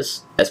it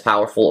is as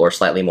powerful or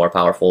slightly more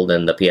powerful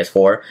than the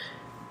PS4.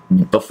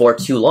 Before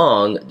too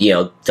long,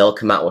 they'll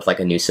come out with like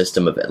a new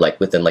system of it, like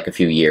within like a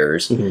few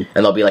years, and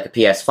there'll be like a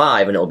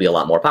PS5, and it'll be a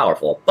lot more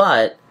powerful.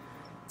 But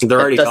they're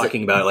already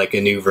talking about like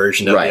a new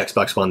version of the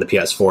Xbox One, the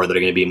PS4, that are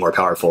going to be more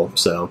powerful.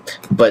 So,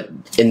 but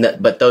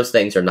those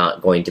things are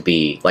not going to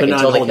be like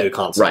until they new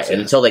consoles, right,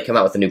 and until they come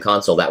out with a new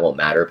console, that won't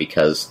matter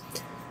because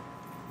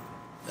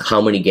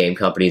how many game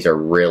companies are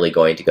really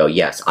going to go,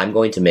 yes, I'm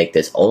going to make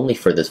this only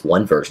for this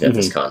one version of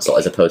this console,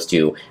 as opposed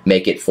to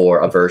make it for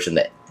a version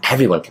that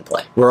everyone can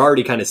play. We're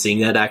already kind of seeing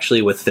that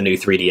actually with the new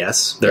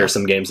 3DS. There are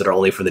some games that are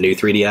only for the new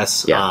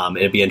 3DS. Yeah.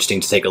 It'd be interesting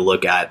to take a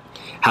look at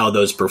how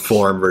those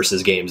perform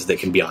versus games that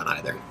can be on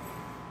either.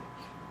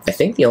 I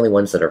think the only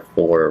ones that are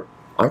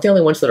aren't the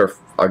only ones that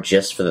are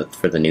just for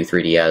the new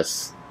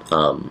 3DS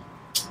on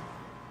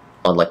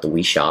like the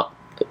Wii Shop,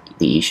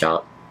 the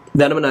eShop.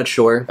 That I'm not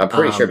sure. I'm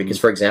pretty sure because,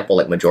 for example,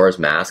 like Majora's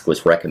Mask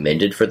was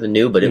recommended for the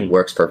new, but it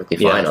works perfectly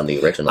fine on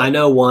the original. I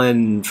know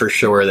one for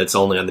sure that's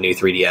only on the new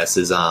 3DS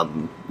is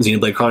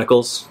Xenoblade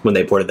Chronicles, when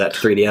they ported that to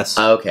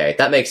 3DS. Okay,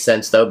 that makes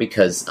sense though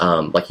because,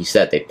 like you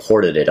said, they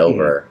ported it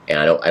over, and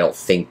I don't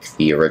think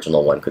the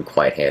original one could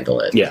quite handle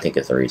it. Yeah. I think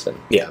is the reason.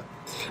 Yeah,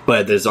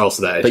 but there's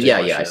also that. But I see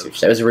what you're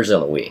saying. It was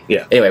originally on the Wii.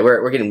 Yeah. Anyway,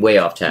 we're getting way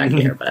off track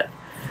here, but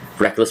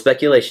reckless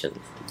speculation.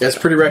 That's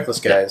pretty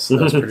reckless, guys.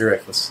 That's pretty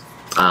reckless.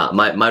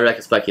 My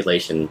reckless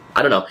speculation,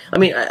 I don't know.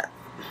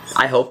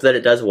 I hope that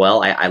it does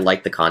well. I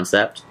like the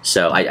concept,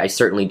 so I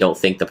certainly don't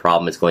think the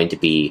problem is going to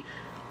be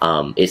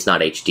it's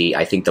not HD.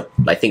 I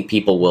think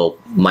people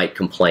might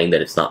complain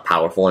that it's not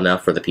powerful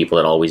enough for the people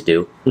that always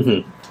do.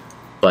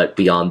 But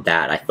beyond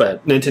that,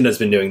 but Nintendo's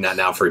been doing that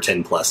now for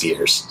 10 plus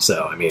years.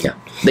 So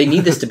they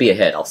need this to be a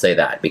hit. I'll say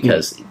that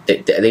because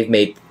they've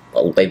made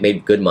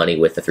good money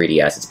with the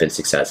 3DS. It's been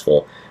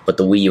successful, but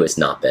the Wii U has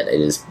not been. It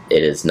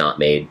is not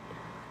made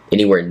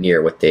anywhere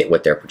near what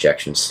their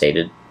projections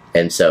stated,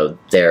 and so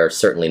they're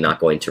certainly not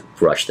going to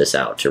rush this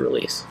out to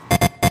release. And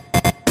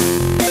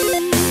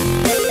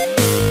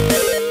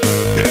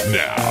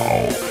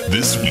now,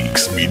 this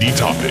week's meaty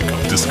topic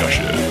of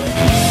discussion.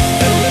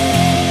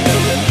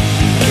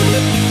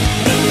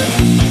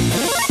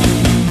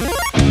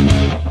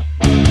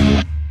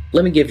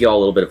 let me give you all a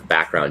little bit of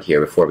background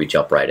here before we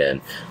jump right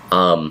in.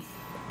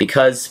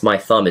 Because my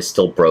thumb is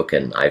still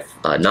broken, I've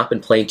not been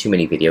playing too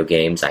many video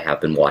games. I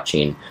have been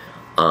watching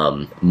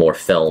more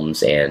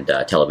films and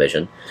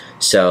television.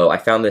 So I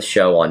found this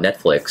show on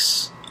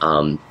Netflix.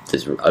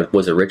 This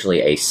was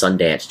originally a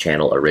Sundance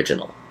Channel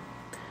original,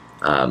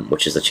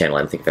 which is a channel I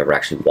don't think I've ever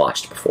actually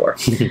watched before.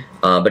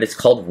 But it's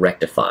called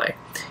Rectify,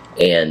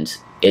 and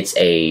it's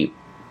a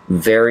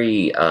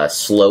very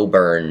slow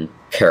burn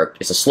character.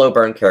 It's a slow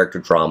burn character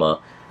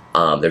drama.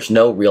 There's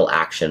no real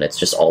action. It's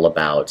just all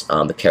about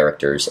the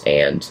characters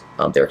and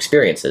their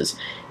experiences.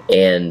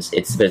 And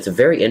it's a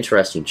very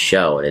interesting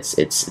show, and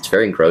it's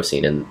very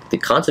engrossing. And the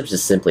concept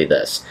is simply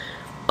this: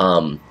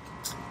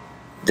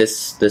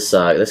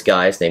 this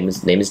guy's name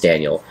is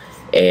Daniel,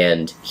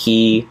 and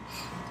he,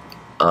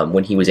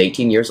 when he was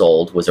 18 years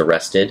old, was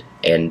arrested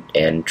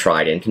and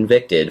tried and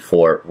convicted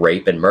for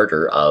rape and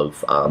murder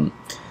of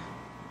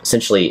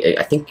essentially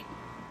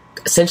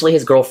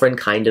his girlfriend.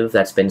 Kind of,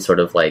 that's been sort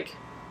of like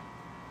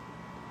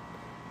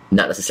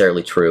not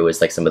necessarily true,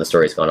 as like some of the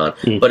stories gone on,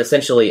 but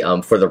essentially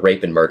for the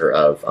rape and murder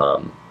of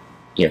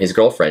his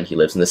girlfriend. He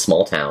lives in this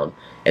small town,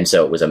 and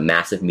so it was a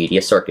massive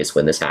media circus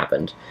when this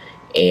happened,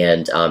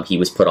 and he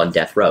was put on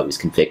death row. He was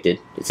convicted.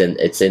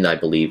 It's in I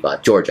believe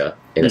Georgia,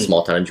 in a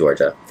small town in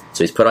Georgia.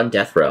 So he's put on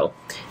death row,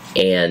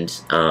 and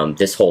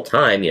this whole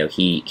time,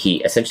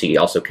 he essentially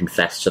also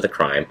confessed to the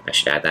crime. I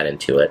should add that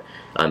into it.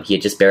 He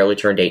had just barely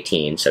turned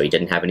 18, so he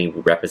didn't have any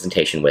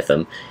representation with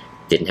him,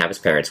 didn't have his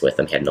parents with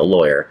him, had no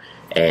lawyer,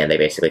 and they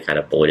basically kind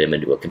of bullied him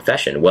into a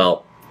confession.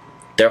 Well,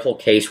 their whole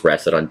case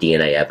rested on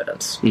DNA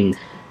evidence.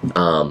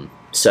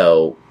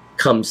 So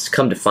come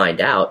to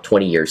find out,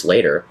 20 years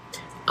later,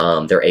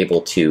 they're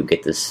able to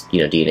get this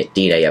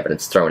DNA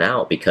evidence thrown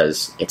out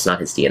because it's not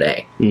his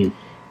DNA.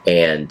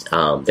 And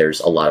there's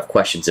a lot of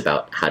questions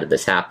about how did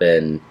this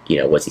happen,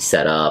 was he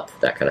set up,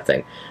 that kind of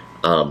thing.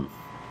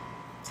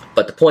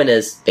 But the point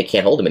is, they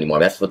can't hold him anymore.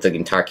 That's what the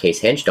entire case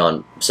hinged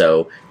on,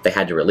 so they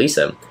had to release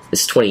him.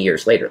 This is 20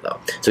 years later, though.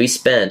 So he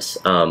spent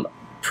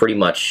pretty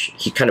much,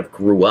 he kind of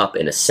grew up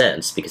in a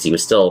sense, because he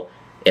was still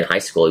in high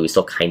school, he was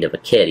still kind of a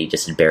kid, he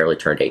just had barely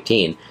turned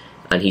 18,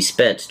 and he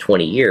spent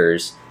 20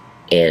 years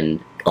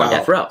on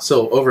death row.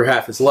 So over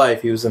half his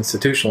life, he was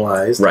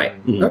institutionalized. Right.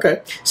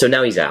 Okay. So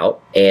now he's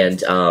out, and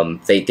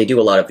they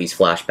do a lot of these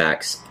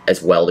flashbacks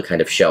as well to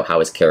kind of show how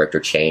his character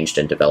changed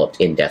and developed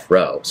in death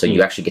row. So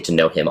you actually get to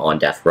know him on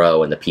death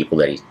row and the people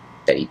that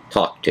he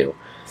talked to.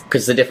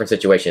 Because it's a different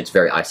situation. It's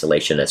very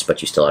isolationist,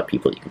 but you still have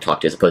people you can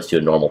talk to, as opposed to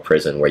a normal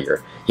prison where you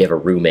have a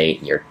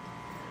roommate and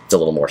it's a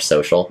little more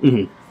social.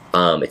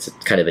 It's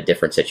kind of a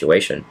different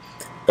situation.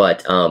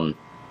 But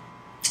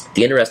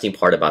the interesting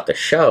part about the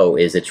show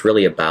is it's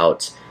really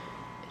about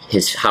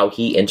how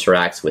he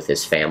interacts with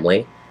his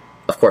family.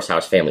 Of course, how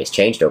his family has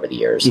changed over the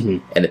years,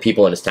 and the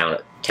people in his town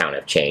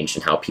have changed,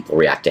 and how people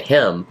react to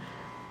him.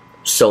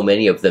 So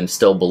many of them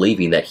still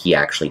believing that he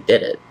actually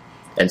did it,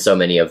 and so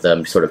many of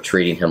them sort of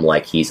treating him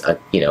like he's a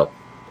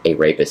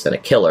rapist and a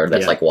killer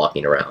that's like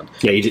walking around.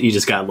 Yeah, you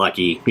just got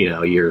lucky.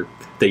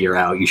 You're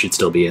out. You should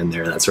still be in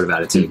there. That sort of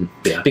attitude.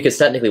 Yeah. Because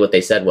technically, what they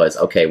said was,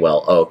 okay,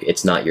 well,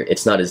 it's not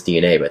his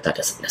DNA, but that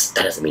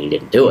doesn't mean he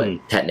didn't do it.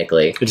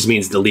 Technically, it just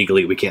means that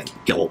legally we can't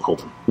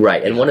hold him.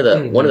 Right. And one of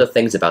the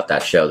things about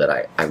that show that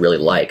I really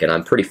like, and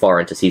I'm pretty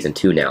far into season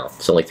 2 now.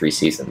 It's only 3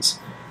 seasons.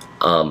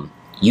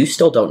 You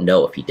still don't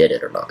know if he did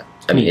it or not.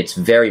 I mean, it's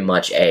very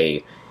much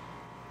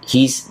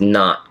he's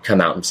not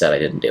come out and said I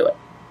didn't do it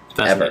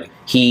ever.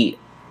 He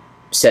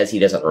says he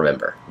doesn't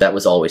remember. That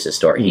was always his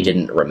story. He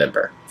didn't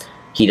remember.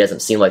 He doesn't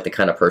seem like the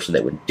kind of person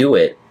that would do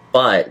it,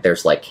 but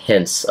there's like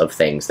hints of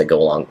things that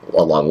go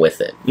along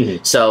with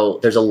it. So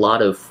there's a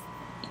lot of,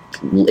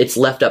 it's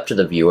left up to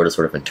the viewer to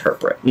sort of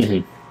interpret.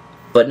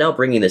 But now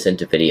bringing this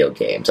into video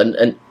games,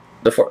 and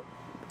before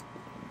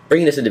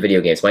bringing this into video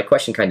games, my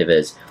question kind of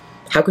is,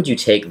 how could you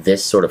take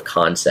this sort of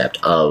concept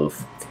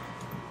of,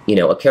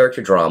 a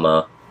character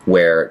drama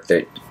where,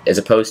 as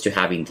opposed to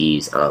having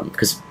these,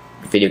 because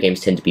video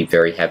games tend to be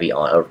very heavy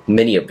on, or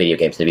many of video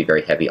games tend to be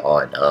very heavy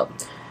on,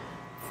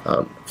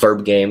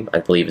 verb game, I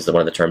believe, is one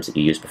of the terms that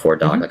you used before,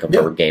 Doc, like a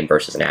verb game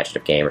versus an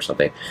adjective game or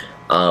something.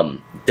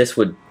 This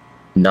would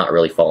not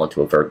really fall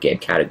into a verb game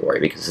category,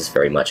 because it's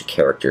very much a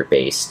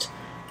character-based,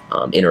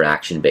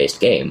 interaction-based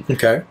game.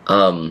 Okay.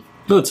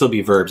 Well, it'd still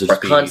be verbs. Or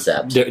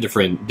concept.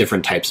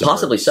 Different types of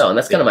Possibly verbs. so, and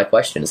that's kind of my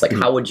question. It's like,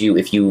 how would you,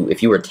 if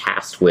you were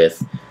tasked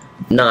with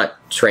not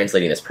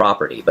translating this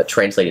property, but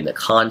translating the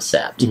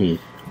concept,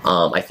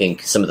 I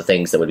think some of the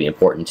things that would be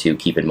important to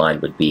keep in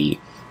mind would be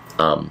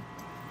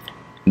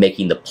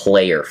making the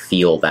player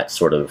feel that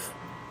sort of,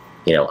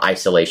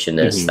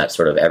 isolationist, that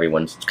sort of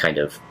everyone's kind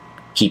of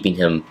keeping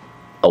him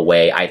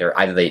away. Either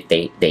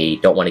they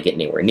don't want to get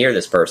anywhere near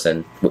this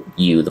person,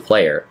 you, the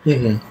player,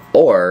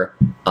 or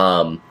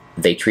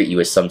they treat you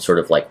as some sort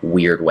of like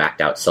weird,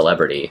 whacked out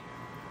celebrity.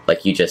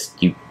 Like because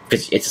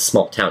it's a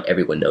small town,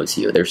 everyone knows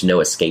you. There's no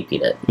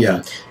escaping it.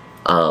 Yeah.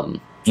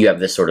 You have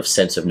this sort of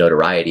sense of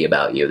notoriety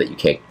about you that you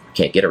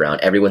can't get around.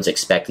 Everyone's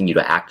expecting you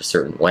to act a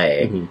certain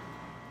way.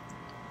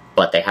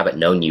 but they haven't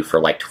known you for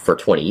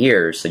 20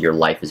 years, so your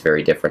life is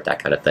very different, that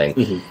kind of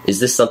thing. Is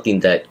this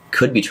something that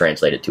could be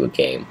translated to a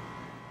game?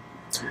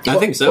 I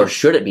think so. Or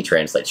should it be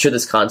translated?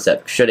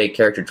 Should a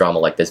character drama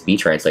like this be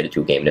translated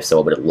to a game? And if so,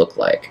 what would it look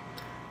like?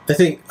 I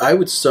think I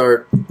would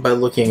start by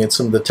looking at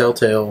some of the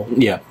Telltale,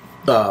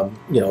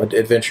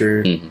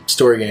 adventure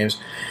story games.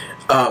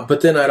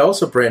 But then I'd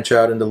also branch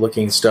out into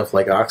looking at stuff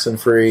like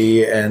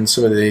Oxenfree and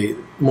some of the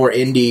more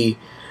indie,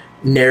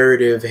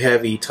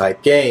 narrative-heavy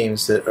type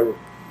games that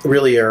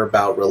really are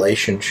about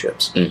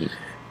relationships.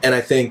 And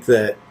I think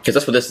that... Because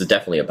that's what this is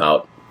definitely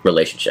about,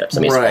 relationships. I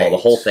mean, Right. the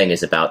whole thing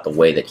is about the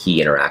way that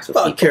he interacts with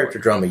people. Character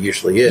drama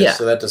usually is,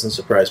 so that doesn't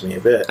surprise me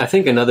a bit. I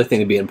think another thing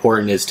to be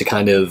important is to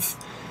kind of...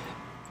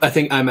 I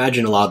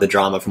imagine a lot of the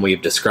drama from what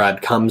you've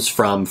described comes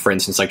from, for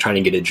instance, like trying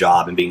to get a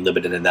job and being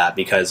limited in that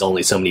because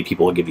only so many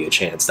people will give you a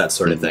chance, that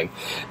sort of thing.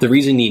 The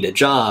reason you need a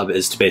job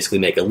is to basically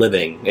make a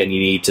living, and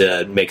you need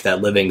to make that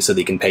living so that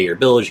you can pay your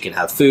bills, you can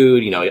have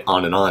food,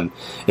 on and on.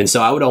 And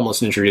so I would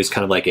almost introduce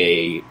kind of like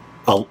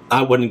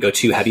I wouldn't go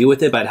too heavy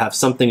with it, but I'd have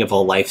something of a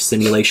life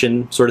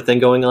simulation sort of thing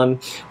going on,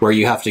 where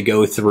you have to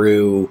go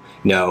through,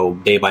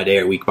 day by day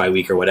or week by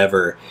week or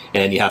whatever,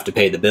 and you have to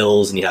pay the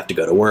bills and you have to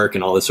go to work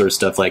and all this sort of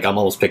stuff. Like, I'm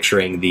almost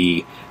picturing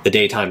the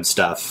daytime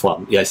stuff.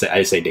 Well, yeah,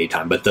 I say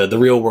daytime, but the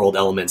real world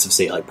elements of,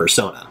 say, like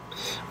Persona,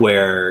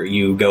 where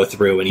you go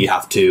through and you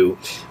have to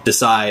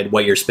decide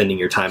what you're spending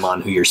your time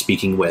on, who you're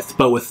speaking with,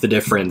 but with the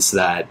difference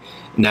that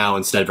now,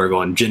 instead of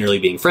everyone generally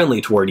being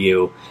friendly toward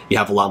you, you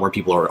have a lot more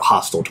people who are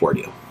hostile toward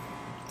you.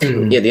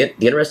 Yeah, the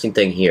interesting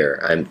thing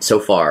here, so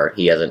far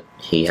he hasn't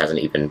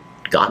even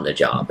gotten a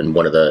job, and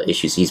one of the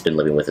issues, he's been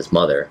living with his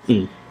mother,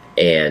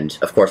 and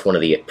of course one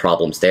of the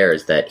problems there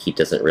is that he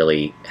doesn't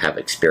really have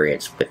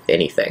experience with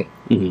anything.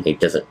 He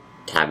doesn't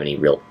have any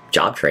real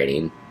job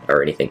training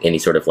or anything, any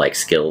sort of like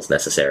skills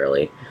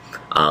necessarily,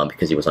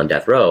 because he was on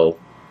death row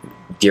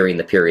during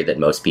the period that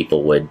most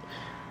people would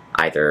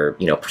either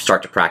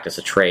start to practice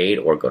a trade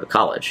or go to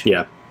college.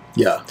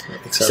 Yeah, that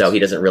makes sense. So he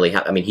doesn't really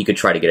have... I mean, he could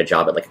try to get a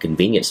job at like a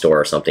convenience store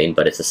or something,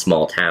 but it's a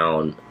small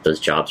town. Those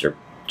jobs are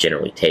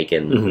generally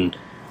taken.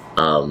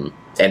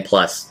 And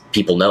plus,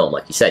 people know him.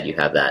 Like you said, you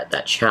have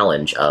that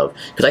challenge of...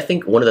 Because I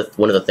think one of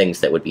the things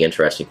that would be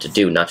interesting to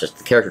do, not just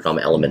the character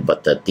drama element,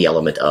 but the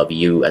element of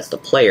you as the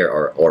player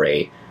are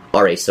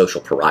a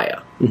social pariah.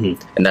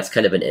 And that's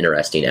kind of an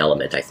interesting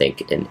element, I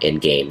think, in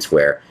games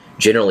where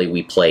generally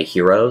we play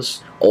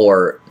heroes,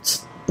 or...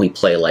 we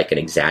play like an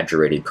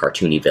exaggerated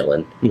cartoony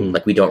villain.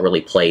 Like, we don't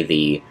really play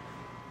the...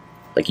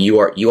 Like, you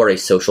are a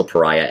social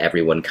pariah.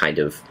 Everyone kind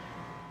of...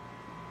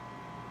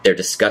 They're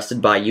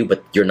disgusted by you,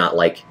 but you're not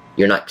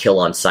kill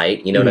on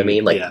sight. You know what I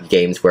mean? Like,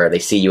 games where they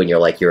see you and you're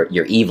like, you're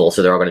evil,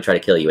 so they're all going to try to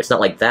kill you. It's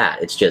not like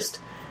that. It's just...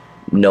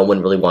 no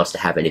one really wants to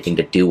have anything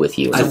to do with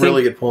you. That's a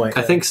really good point.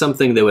 I think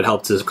something that would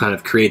help to kind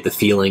of create the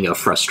feeling of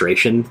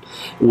frustration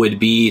would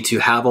be to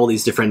have all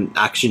these different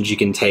actions you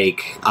can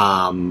take,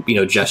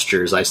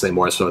 gestures, I say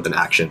more so than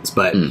actions,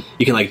 but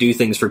you can like do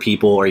things for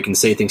people, or you can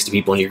say things to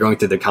people, and you're going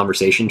through the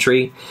conversation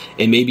tree,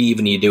 and maybe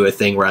even you do a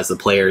thing where as the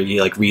player you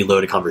like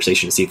reload a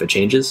conversation to see if it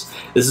changes.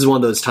 This is one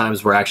of those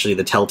times where actually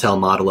the Telltale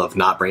model of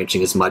not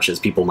branching as much as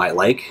people might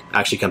like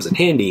actually comes in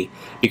handy,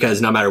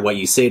 because no matter what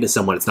you say to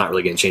someone, it's not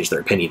really going to change their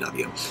opinion of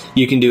you.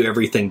 You can do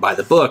everything by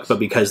the book, but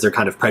because they're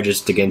kind of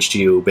prejudiced against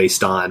you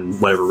based on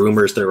whatever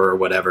rumors there were or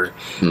whatever,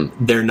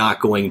 they're not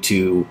going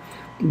to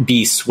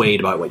be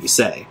swayed by what you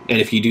say.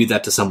 And if you do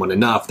that to someone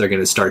enough, they're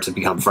going to start to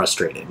become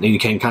frustrated. And you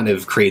can kind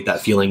of create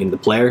that feeling in the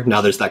player. Now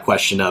there's that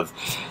question of,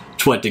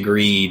 to what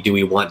degree do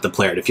we want the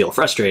player to feel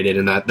frustrated?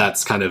 And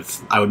that's kind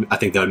of, I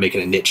think that would make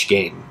it a niche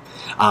game.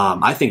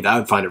 I think that I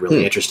would find it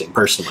really interesting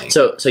personally.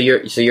 So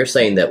you're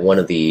saying that one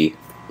of the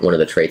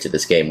traits of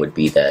this game would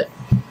be that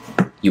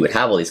you would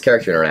have all these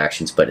character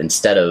interactions, but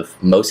instead of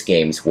most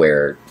games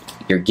where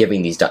you're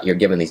given these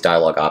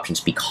dialogue options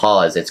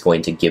because it's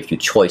going to give you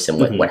choice in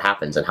what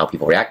happens and how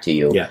people react to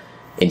you.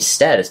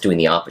 Instead, it's doing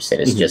the opposite.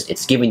 It's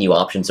it's giving you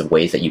options of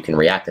ways that you can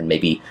react, and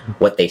maybe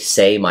what they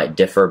say might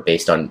differ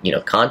based on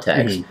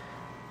context.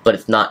 But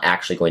it's not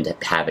actually going to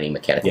have any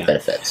mechanical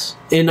benefits.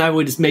 And I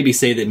would maybe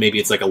say that maybe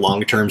it's like a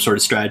long-term sort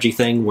of strategy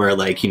thing where,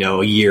 like,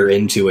 a year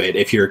into it,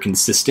 if you're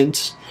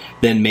consistent,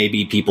 then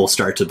maybe people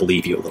start to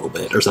believe you a little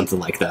bit or something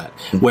like that.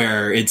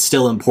 Where it's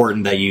still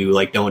important that you,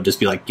 like, don't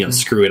just be like,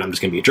 screw it, I'm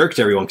just going to be a jerk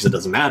to everyone because it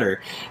doesn't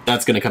matter.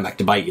 That's going to come back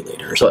to bite you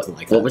later or something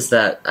like that. What was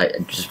that? I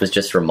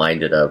was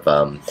reminded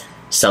of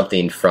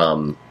something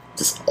from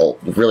this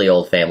really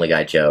old Family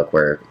Guy joke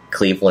where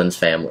Cleveland's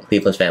family,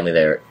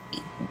 they're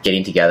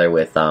getting together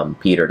with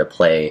Peter to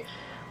play,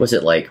 was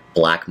it like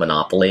Black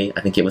Monopoly?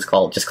 I think it was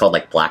called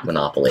like Black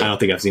Monopoly. I don't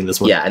think I've seen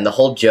this one. Yeah, and the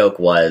whole joke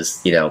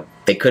was,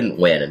 they couldn't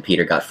win, and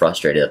Peter got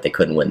frustrated that they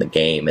couldn't win the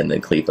game, and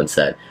then Cleveland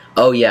said,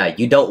 "Oh yeah,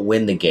 you don't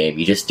win the game,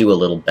 you just do a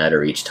little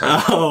better each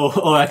time."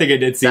 Oh, I think I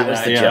did see that. That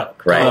was the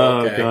joke, right?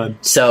 Oh, God.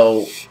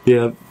 So,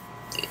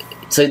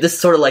 so this is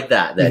sort of like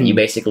that you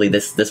basically,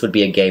 this would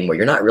be a game where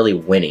you're not really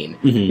winning.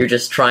 You're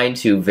just trying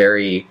to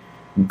very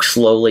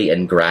slowly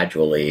and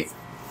gradually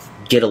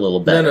get a little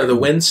better. No, the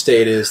win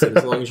state is that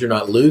as long as you're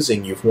not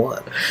losing, you've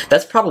won.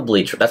 That's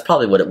probably true. That's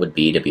probably what it would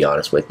be, to be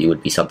honest with you. It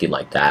would be something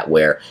like that,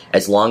 where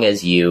as long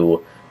as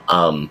you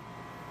don't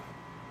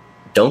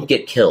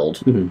get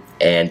killed,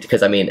 and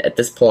because, I mean, at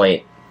this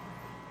point,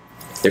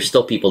 there's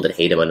still people that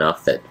hate him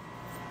enough that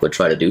would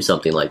try to do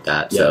something like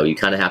that. So you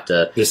kind of have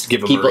to just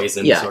give them a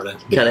reason. Sort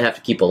of. You kind of have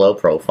to keep a low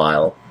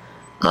profile,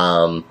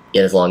 and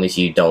as long as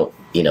you don't,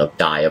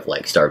 die of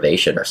like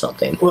starvation or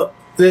something. Well,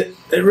 it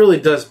really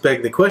does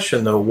beg the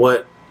question, though.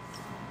 What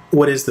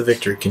is the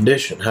victory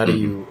condition? How do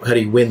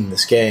you win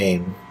this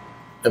game?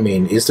 I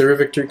mean, is there a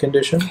victory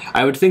condition?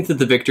 I would think that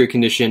the victory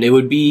condition, it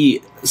would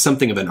be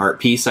something of an art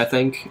piece, I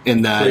think,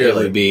 in that it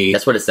would be...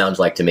 That's what it sounds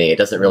like to me. It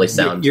doesn't really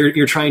sound...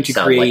 You're trying to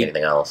create... like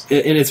anything else.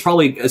 And it's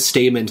probably a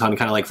statement on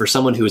kind of like, for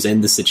someone who is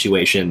in the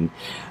situation,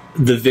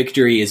 the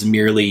victory is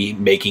merely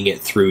making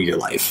it through your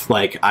life.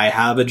 Like, I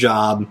have a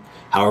job...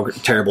 However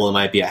terrible it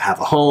might be, I have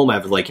a home, I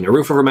have like a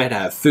roof over my head,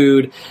 I have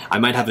food, I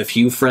might have a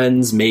few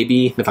friends,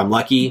 maybe, if I'm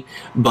lucky,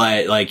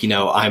 but like,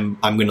 I'm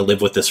going to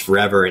live with this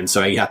forever, and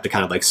so I have to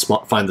kind of like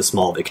find the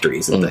small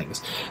victories and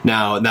things.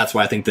 Now, and that's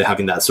why I think that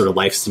having that sort of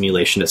life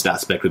simulationist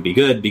aspect would be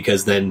good,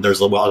 because then there's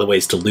a lot of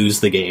ways to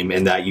lose the game,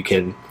 and that you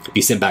can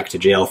be sent back to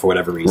jail for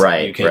whatever reason.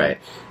 Right, you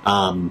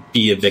can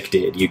be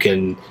evicted, you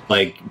can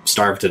like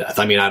starve to death.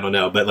 I mean, I don't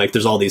know, but like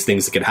there's all these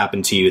things that could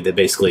happen to you that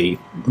basically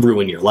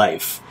ruin your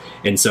life.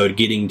 And so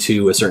getting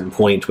to a certain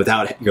point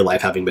without your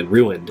life having been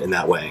ruined in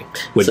that way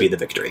would be the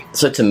victory.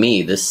 So to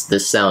me, this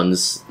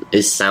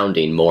is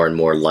sounding more and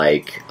more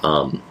like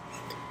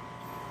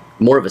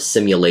more of a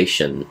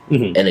simulation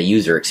and a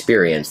user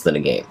experience than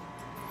a game.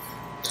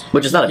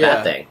 Which is not a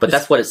bad thing, but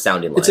that's what it's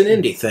sounding like. It's an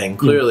indie thing,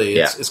 clearly.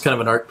 It's kind of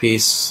an art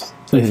piece,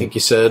 I think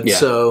you said. Yeah.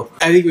 So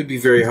I think it would be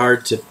very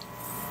hard to...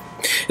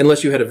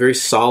 Unless you had a very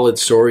solid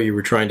story you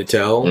were trying to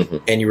tell,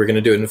 and you were going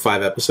to do it in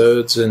 5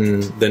 episodes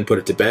and then put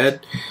it to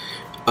bed...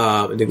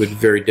 I think it would be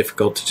very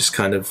difficult to just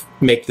kind of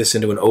make this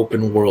into an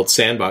open world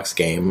sandbox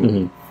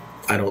game.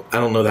 I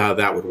don't know how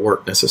that would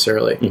work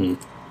necessarily.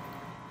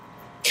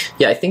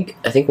 Yeah, I think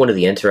one of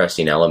the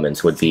interesting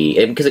elements would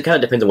be, because it kind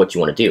of depends on what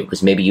you want to do.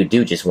 Because maybe you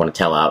do just want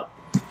to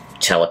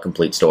tell a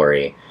complete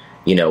story,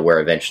 where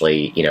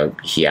eventually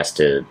he has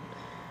to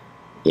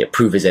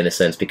prove his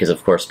innocence, because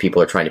of course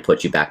people are trying to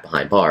put you back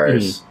behind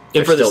bars.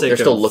 They're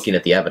still looking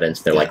at the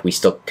evidence. They're like, we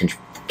still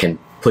can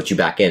put you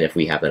back in if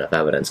we have enough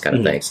evidence, kind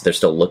of thing. So they're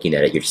still looking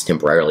at it. You're just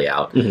temporarily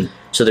out.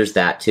 So there's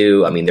that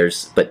too. I mean,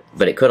 but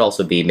it could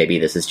also be, maybe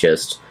this is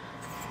just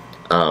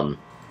a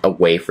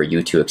way for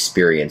you to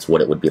experience what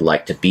it would be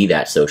like to be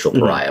that social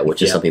pariah,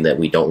 which is something that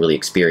we don't really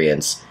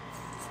experience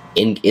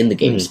in the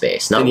game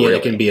space. Not really.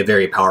 It can be a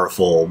very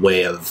powerful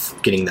way of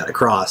getting that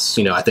across.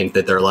 I think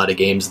that there are a lot of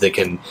games that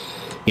can,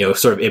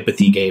 sort of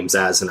empathy games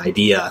as an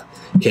idea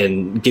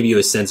can give you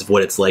a sense of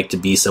what it's like to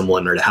be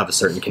someone or to have a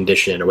certain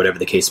condition or whatever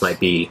the case might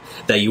be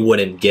that you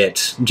wouldn't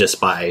get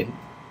just by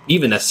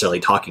even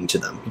necessarily talking to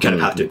them. You kind of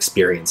have to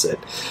experience it.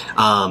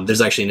 There's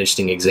actually an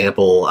interesting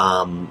example.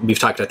 We've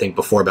talked, I think,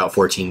 before about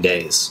 14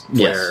 Days,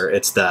 where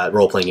it's that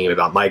role-playing game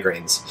about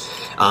migraines,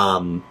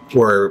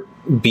 where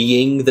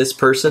being this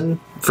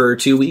person for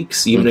 2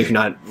 weeks, even if you're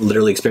not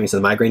literally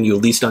experiencing the migraine, you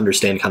at least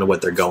understand kind of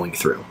what they're going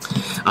through.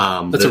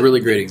 That's a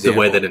really great example. The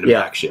way that it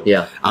impacts you.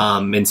 Yeah.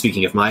 And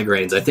speaking of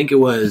migraines, I think it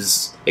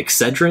was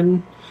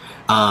Excedrin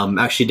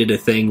actually did a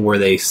thing where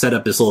they set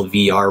up this little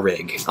VR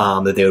rig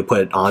that they would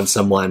put on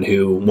someone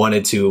who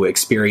wanted to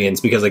experience,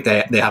 because like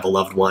they have a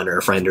loved one or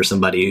a friend or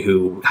somebody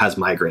who has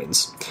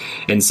migraines.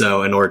 And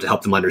so in order to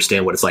help them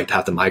understand what it's like to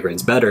have the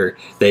migraines better,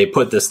 they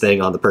put this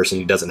thing on the person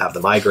who doesn't have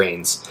the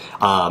migraines.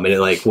 And it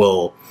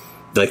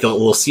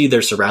we'll see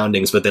their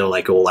surroundings, but then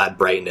it will add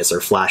brightness or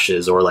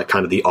flashes or like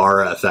kind of the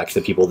aura effect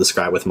that people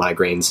describe with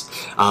migraines.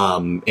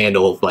 And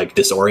it'll like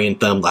disorient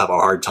them. They'll have a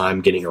hard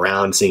time getting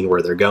around, seeing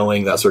where they're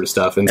going, that sort of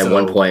stuff. And at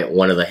one point,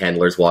 one of the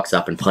handlers walks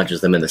up and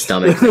punches them in the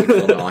stomach. They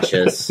feel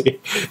nauseous.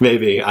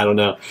 Maybe, I don't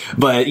know.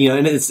 But,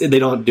 and they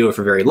don't do it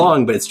for very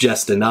long, but it's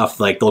just enough.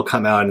 Like they'll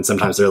come out and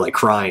sometimes they're like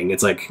crying.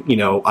 It's like,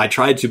 I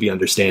tried to be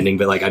understanding,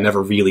 but like I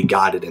never really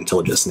got it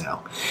until just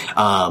now.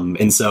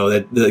 And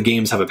so the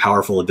games have a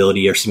powerful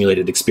ability, or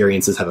simulated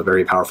experiences have a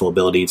very powerful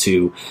ability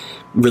to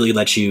really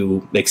let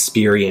you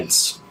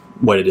experience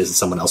what it is that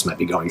someone else might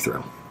be going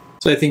through.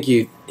 So I think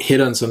you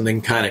hit on something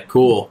kind of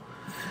cool.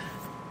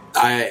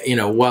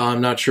 While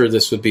I'm not sure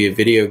this would be a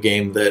video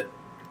game that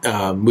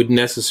would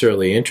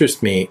necessarily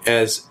interest me,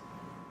 as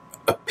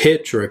a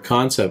pitch or a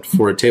concept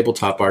for a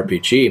tabletop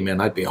RPG, man,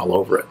 I'd be all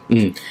over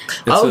it.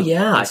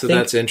 So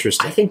that's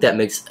interesting. I think that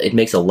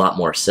makes a lot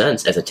more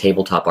sense as a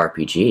tabletop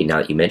RPG. Now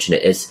that you mention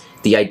it, is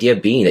the idea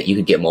being that you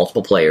could get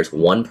multiple players.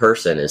 One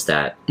person is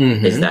that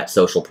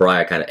social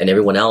pariah kind of, and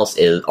everyone else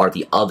are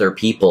the other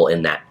people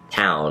in that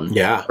town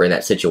or in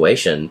that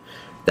situation.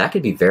 That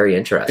could be very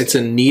interesting. It's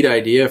a neat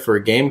idea for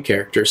a game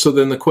character. So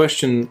then the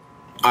question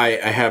I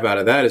have out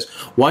of that is,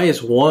 why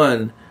is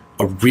one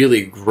a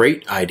really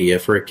great idea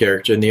for a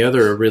character and the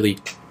other a really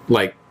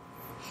like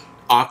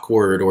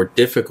awkward or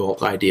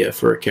difficult idea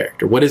for a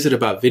character? What is it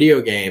about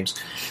video games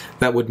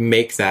that would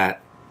make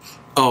that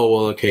oh,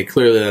 well, okay,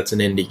 clearly that's an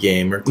indie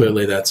game, or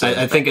clearly that's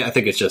I think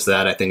it's just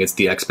that. I think it's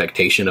the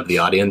expectation of the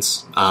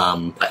audience.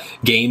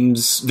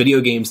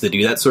 Video games that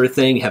do that sort of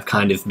thing have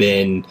kind of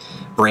been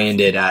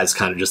branded as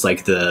kind of just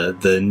like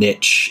the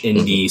niche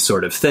indie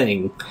sort of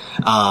thing,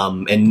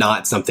 and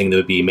not something that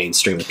would be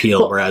mainstream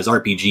appeal, whereas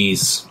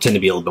RPGs tend to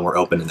be a little bit more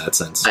open in that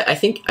sense. I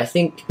think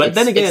but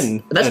then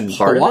again, that's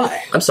part of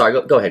it. I'm sorry,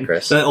 go ahead,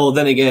 Chris. Well,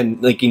 then again,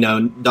 like,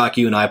 Doc,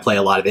 you and I play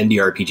a lot of indie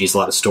RPGs, a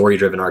lot of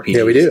story-driven RPGs.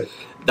 Yeah, we do.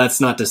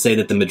 That's not to say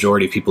that the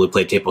majority of people who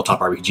play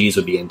tabletop RPGs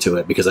would be into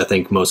it, because I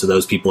think most of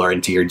those people are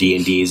into your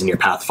D&Ds and your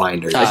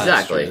Pathfinders.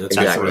 Exactly.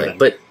 Sort of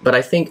but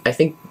I think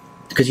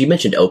because you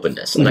mentioned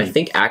openness, and I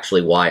think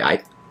actually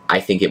why I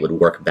think it would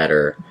work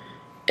better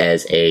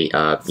as a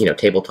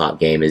tabletop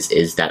game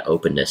is that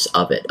openness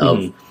of it.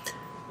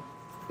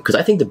 Because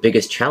I think the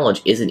biggest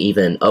challenge isn't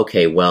even,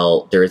 okay,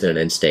 well, there isn't an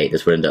end state.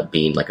 This would end up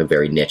being like a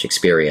very niche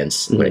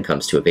experience when it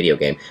comes to a video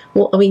game.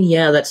 Well, I mean,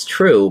 yeah, that's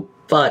true.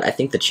 But I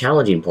think the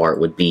challenging part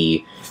would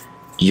be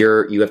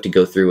you have to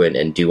go through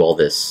and do all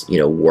this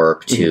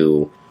work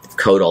to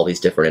code all these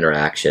different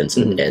interactions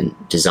and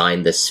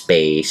design this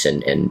space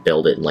and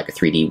build it in like a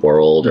 3D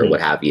world or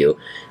what have you.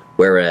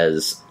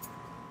 Whereas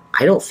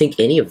I don't think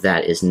any of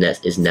that is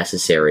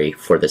necessary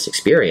for this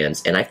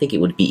experience, and I think it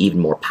would be even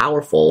more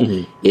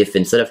powerful if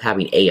instead of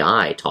having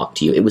AI talk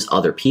to you, it was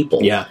other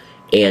people. Yeah,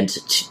 and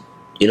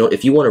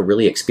if you want to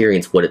really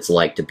experience what it's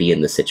like to be in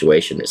this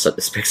situation, it's like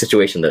this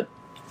situation that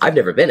I've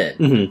never been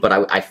in, but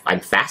I'm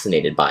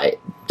fascinated by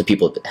the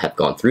people that have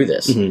gone through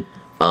this.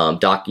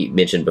 Doc, you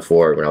mentioned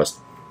before when I was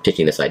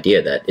pitching this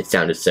idea that it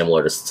sounded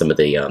similar to some of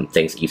the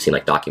things that you've seen,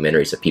 like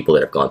documentaries of people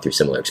that have gone through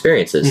similar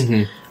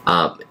experiences,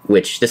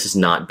 which this is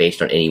not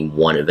based on any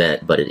one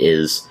event, but it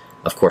is,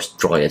 of course,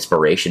 drawing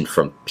inspiration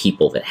from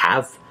people that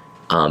have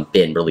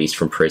been released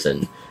from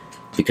prison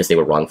because they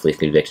were wrongfully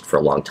convicted for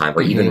a long time,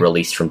 or even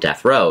released from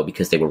death row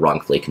because they were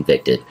wrongfully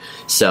convicted.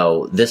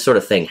 So this sort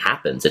of thing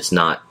happens. This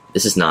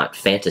is not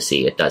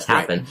fantasy. It does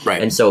happen. Right.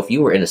 And so if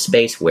you were in a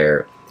space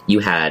where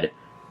you had,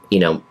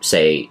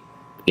 say,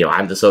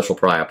 I'm the social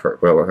pariah,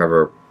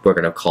 whatever we're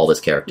going to call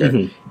this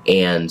character,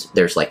 and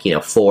there's like,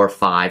 4,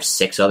 5,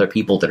 6 other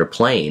people that are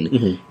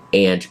playing,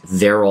 and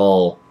they're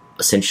all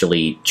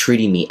essentially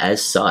treating me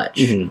as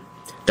such,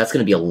 that's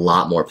going to be a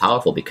lot more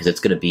powerful, because it's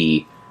going to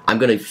be, I'm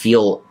going to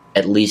feel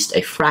at least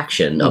a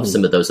fraction of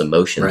some of those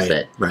emotions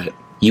that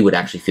you would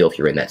actually feel if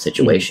you're in that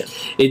situation.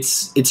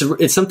 It's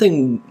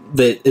something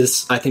that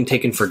is, I think,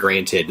 taken for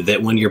granted,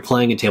 that when you're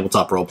playing a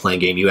tabletop role-playing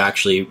game, you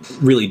actually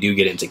really do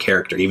get into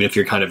character, even if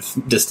you're kind of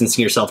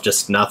distancing yourself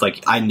just enough.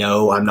 Like, I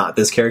know I'm not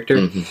this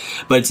character.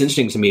 But it's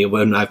interesting to me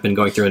when I've been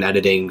going through and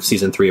editing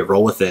Season 3 of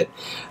Roll With It,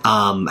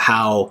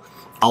 how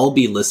I'll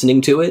be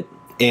listening to it,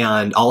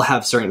 and I'll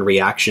have certain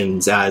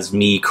reactions as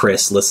me,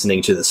 Chris,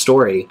 listening to the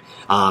story,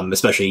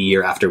 especially a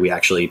year after we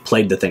actually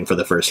played the thing for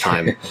the first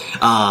time.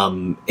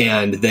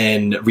 And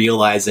then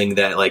realizing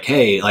that, like,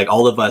 hey, like,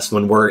 all of us,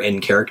 when we're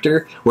in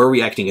character, we're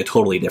reacting a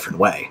totally different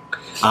way.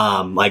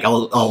 Like,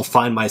 I'll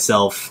find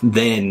myself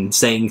then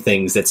saying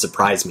things that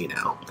surprise me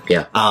now.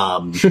 Yeah.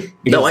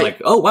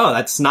 Like, oh, wow,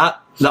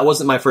 that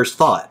wasn't my first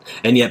thought.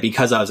 And yet,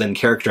 because I was in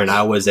character and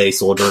I was a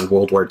soldier in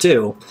World War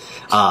II,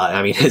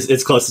 I mean,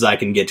 it's close as I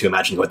can get to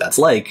imagining what that's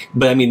like.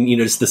 But I mean,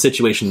 just the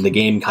situation in the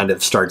game kind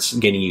of starts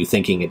getting you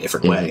thinking a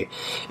different way.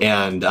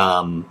 And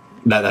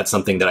that's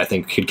something that I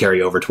think could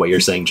carry over to what you're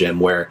saying, Jim,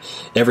 where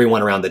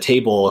everyone around the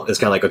table is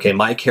kind of like, okay,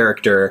 my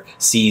character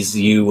sees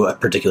you a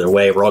particular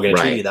way. We're all going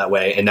to treat you that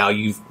way. And now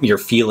you're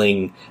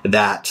feeling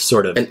that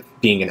sort of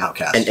being an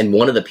outcast. And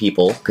one of the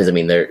people, because I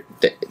mean, there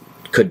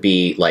could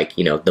be like,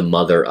 the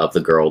mother of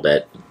the girl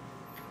that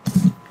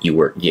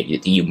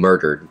you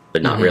murdered,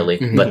 but not really.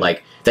 But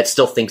like, that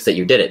still thinks that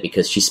you did it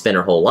because she spent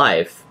her whole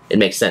life, it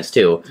makes sense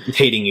too,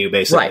 hating you,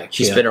 basically. Right.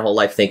 She spent her whole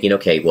life thinking,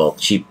 okay, well,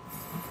 she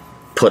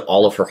put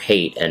all of her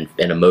hate and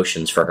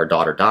emotions for her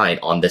daughter dying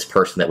on this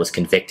person that was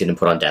convicted and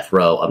put on death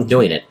row of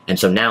doing it. And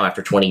so now,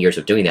 after 20 years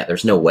of doing that,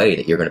 there's no way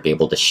that you're going to be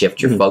able to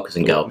shift your focus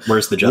and go,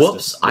 where's the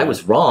justice? Whoops, I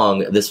was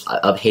wrong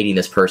of hating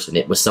this person.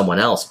 It was someone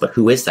else, but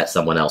who is that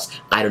someone else?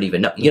 I don't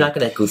even know. You're not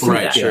going to go through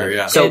that. Sure,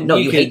 yeah. So, no,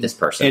 you hate this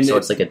person. So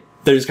it's like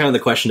there's kind of the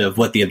question of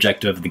what the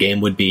objective of the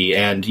game would be.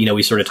 And,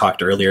 we sort of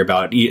talked earlier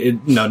about,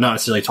 not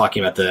necessarily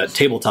talking about the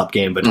tabletop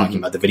game, but talking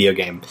about the video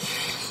game.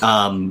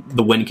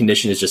 The win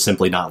condition is just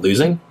simply not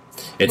losing.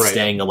 It's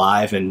staying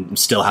alive and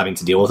still having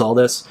to deal with all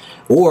this.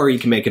 Or you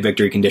can make a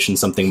victory condition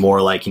something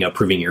more like,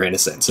 proving your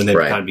innocence. And then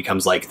it kind of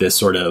becomes like this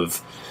sort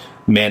of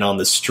man on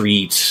the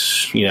street,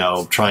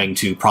 trying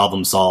to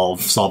problem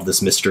solve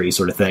this mystery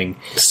sort of thing.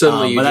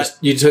 Suddenly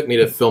you took me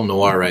to film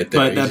noir right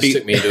there. But you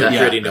took me to a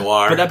gritty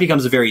noir. But that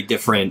becomes a very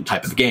different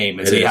type of game.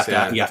 And so you have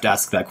to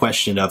ask that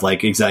question of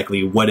like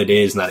exactly what it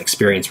is and that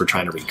experience we're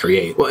trying to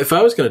recreate. Well, if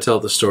I was going to tell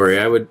the story,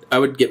 I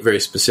would get very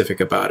specific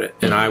about it.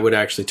 And I would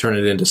actually turn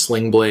it into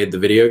Sling Blade, the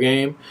video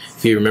game.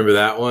 If you remember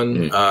that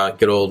one,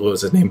 good old, what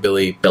was his name?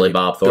 Billy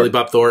Bob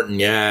Thornton.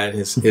 Yeah, and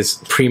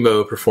his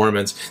primo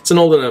performance. It's an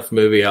old enough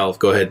movie. I'll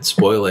go ahead and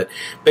spoil it.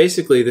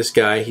 Basically, this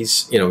guy,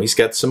 he's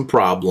got some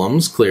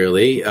problems.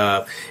 Clearly,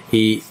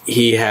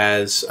 he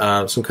has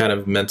some kind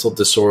of mental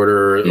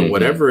disorder or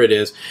whatever it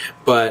is.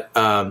 But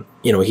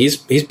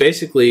he's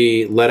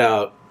basically let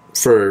out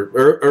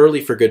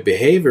early for good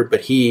behavior.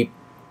 But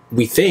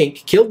we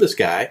think, killed this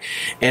guy,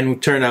 and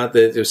it turned out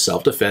that it was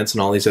self-defense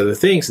and all these other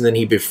things. And then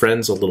he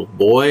befriends a little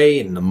boy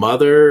and the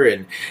mother,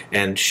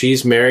 and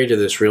she's married to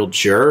this real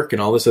jerk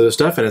and all this other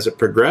stuff. And as it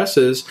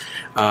progresses,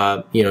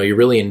 you're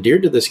really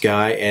endeared to this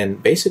guy,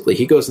 and basically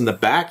he goes in the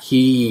back,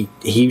 he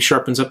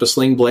sharpens up a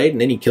sling blade,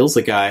 and then he kills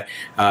the guy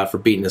for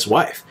beating his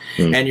wife.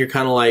 And you're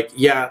kind of like,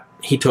 yeah,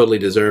 he totally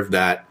deserved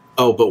that.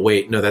 Oh, but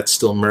wait, no, that's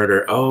still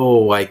murder.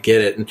 Oh, I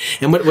get it.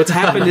 And what's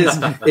happened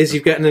is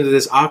you've gotten into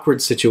this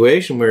awkward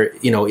situation where,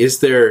 is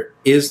there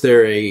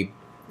a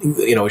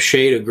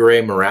shade of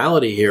gray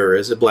morality here, or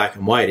is it black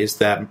and white?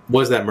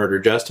 Was that murder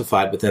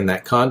justified within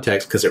that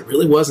context? Because it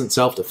really wasn't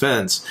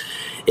self-defense.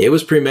 It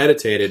was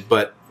premeditated,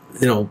 but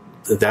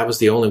that was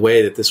the only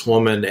way that this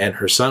woman and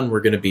her son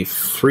were going to be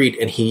freed,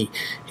 and he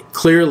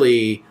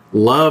clearly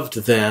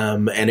loved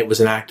them, and it was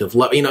an act of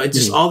love. It's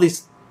just all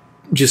these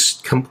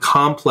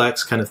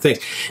complex kind of things.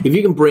 If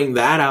you can bring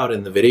that out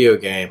in the video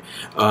game,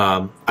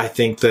 I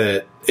think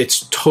that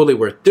it's totally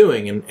worth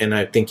doing, and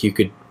I think you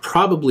could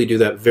probably do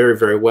that very,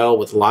 very well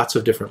with lots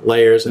of different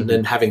layers, and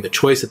then having the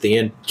choice at the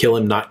end, kill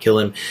him, not kill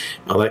him,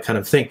 all that kind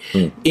of thing.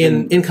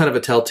 In kind of a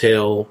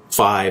Telltale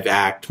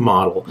 5-act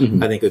model,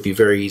 I think it would be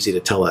very easy to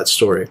tell that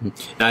story.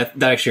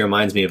 That actually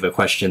reminds me of a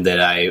question that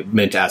I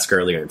meant to ask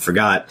earlier and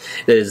forgot,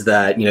 is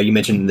that, you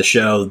mentioned in the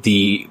show,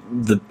 the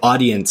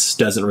audience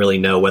doesn't really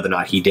know whether or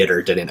not he did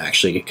or didn't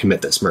actually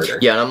commit this murder.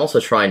 Yeah, and I'm also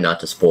trying not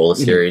to spoil the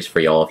series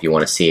for y'all if you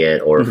want to see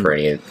it, or for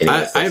any of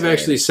this. I've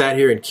actually sat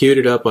here and queued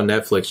it up on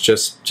Netflix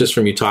just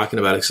from you talking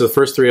about it. So the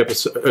first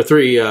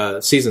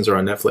 3 seasons are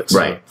on Netflix. So.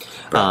 Right.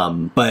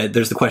 But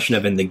there's the question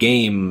of, in the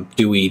game,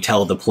 do we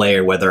tell the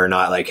player whether or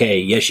not, like, hey,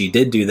 yes, you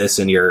did do this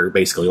and you're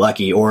basically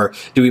lucky, or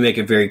do we make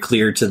it very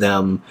clear to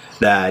them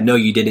that, no,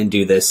 you didn't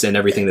do this and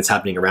everything that's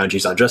happening around you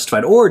is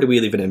unjustified, or do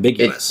we leave it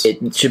ambiguous?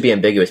 It should be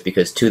ambiguous,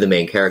 because to the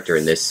main character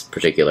in this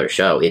particular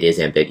show, it is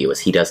ambiguous.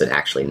 He doesn't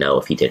actually know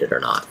if he did it or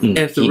not. And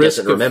he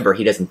doesn't remember.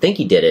 He doesn't think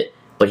he did it,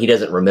 but he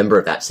doesn't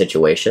remember that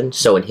situation.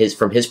 So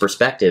from his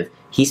perspective,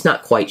 he's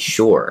not quite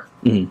sure.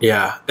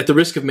 Yeah. At the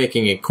risk of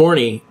making it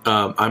corny,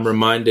 I'm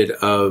reminded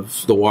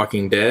of the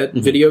Walking Dead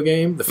video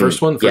game, the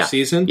first one, the first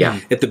season. Yeah.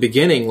 At the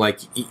beginning, like,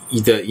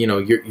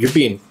 you're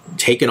being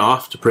taken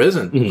off to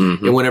prison,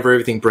 and whenever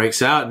everything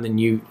breaks out, and then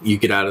you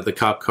get out of the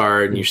cop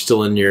car, and you're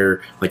still in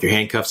your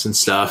handcuffs and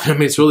stuff. I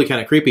mean, it's really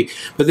kind of creepy.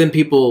 But then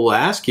people will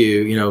ask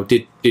you,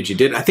 did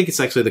you I think it's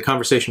actually the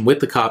conversation with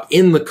the cop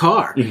in the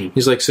car.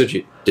 He's like, so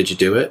did you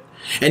do it?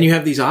 And you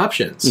have these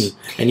options,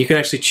 and you can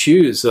actually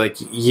choose, like,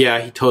 yeah,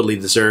 he totally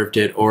deserved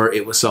it, or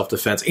it was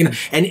self-defense. And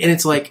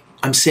it's like,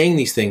 I'm saying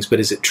these things, but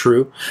is it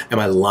true? Am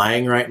I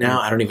lying right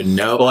now? I don't even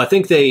know. Well, I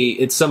think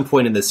at some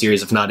point in the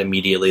series, if not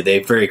immediately, they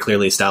very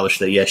clearly established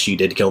that, yes, you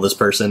did kill this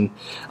person,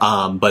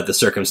 but the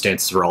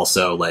circumstances were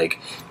also, like,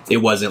 it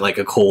wasn't like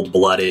a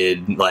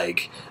cold-blooded,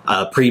 like,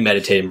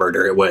 premeditated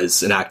murder. It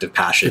was an act of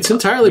passion. It's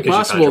entirely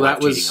possible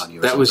that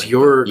was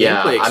your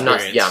gameplay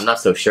experience. I'm not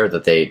so sure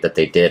that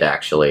they did,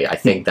 actually. I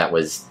think that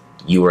was,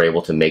 you were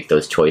able to make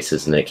those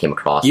choices, and then it came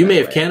across. You may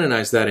have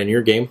canonized that in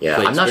your gameplay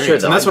experience. I'm not sure,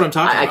 though. And that's what I'm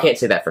talking about. I can't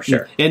say that for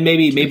sure. And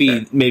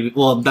maybe,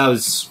 well, that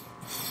was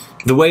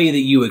the way that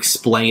you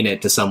explain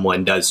it to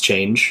someone does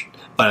change.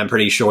 But I'm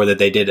pretty sure that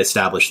they did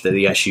establish that,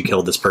 yes, you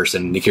killed this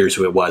person, and here's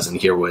who it was, and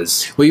here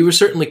was... Well, you were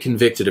certainly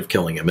convicted of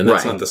killing him, and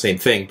that's not the same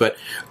thing. But,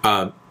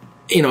 and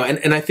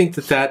I think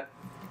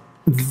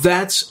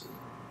that's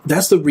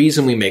the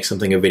reason we make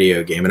something a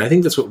video game. And I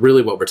think that's what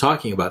we're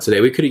talking about today.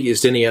 We could have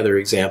used any other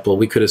example.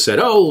 We could have said,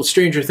 oh,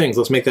 Stranger Things,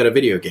 let's make that a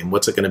video game.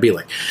 What's it going to be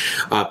like?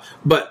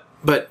 But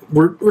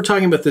we're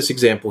talking about this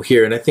example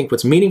here, and I think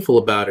what's meaningful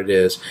about it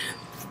is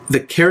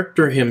the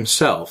character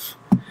himself.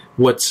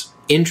 What's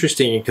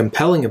interesting and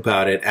compelling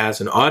about it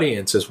as an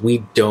audience is we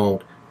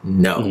don't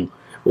know.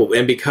 Well,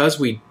 and because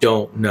we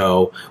don't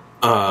know,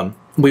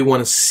 we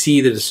want to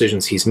see the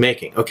decisions he's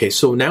making. Okay,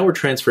 so now we're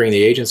transferring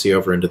the agency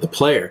over into the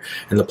player,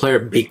 and the player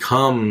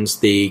becomes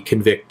the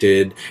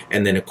convicted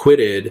and then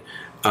acquitted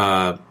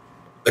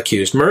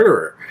accused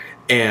murderer.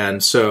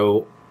 And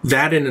so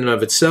that in and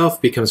of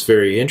itself becomes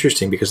very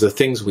interesting, because the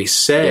things we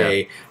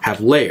say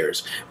have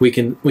layers. We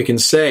can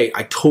say,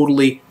 I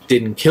totally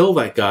didn't kill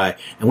that guy,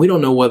 and we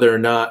don't know whether or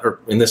not, or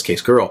in this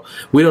case, girl,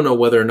 we don't know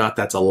whether or not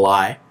that's a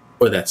lie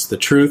or that's the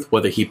truth,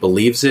 whether he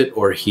believes it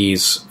or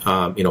he's,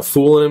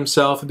 fooling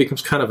himself. It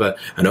becomes kind of an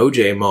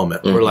OJ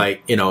moment. We're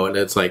like, and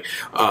it's like,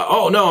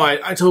 oh no, I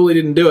totally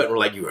didn't do it. And we're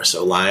like, you are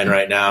so lying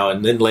right now.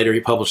 And then later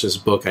he publishes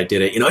his book, I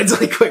did it. It's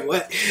like, wait,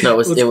 what? No,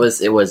 it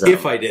was.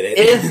 If I did it.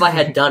 If I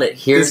had done it,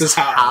 here's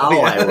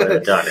how I would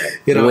have done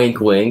it. Wink,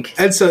 wink.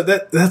 And so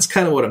that's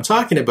kind of what I'm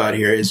talking about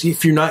here, is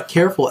if you're not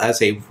careful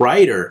as a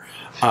writer,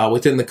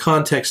 within the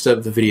context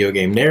of the video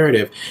game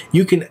narrative,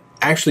 you can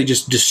actually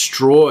just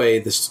destroy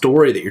the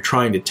story that you're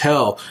trying to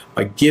tell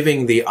by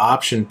giving the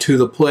option to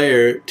the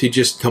player to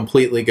just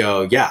completely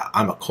go, yeah,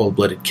 I'm a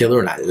cold-blooded killer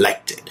and I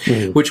liked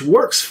it. Which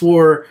works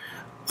for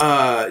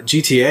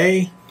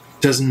GTA,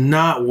 does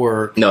not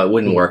work. No, it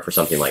wouldn't work for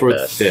something like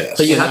this.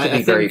 So you have to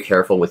be very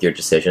careful with your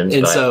decisions.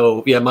 And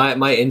so, yeah,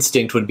 my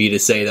instinct would be to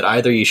say that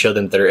either you show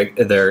them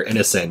they're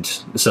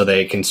innocent, so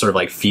they can sort of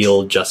like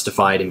feel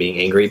justified in being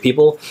angry at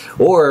people,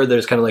 or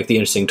there's kind of like the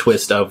interesting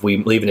twist of we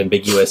leave it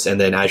ambiguous,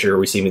 and then as you're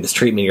receiving this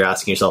treatment, you're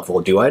asking yourself,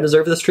 well, do I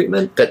deserve this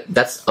treatment?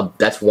 That's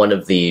one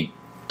of the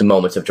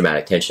moments of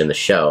dramatic tension in the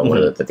show. One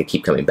of the, that they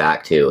keep coming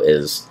back to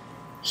is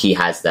he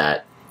has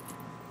that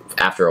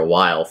after a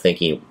while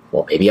thinking,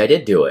 well, maybe I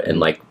did do it,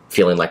 and like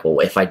feeling like, well,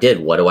 if I did,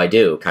 what do I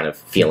do? Kind of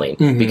feeling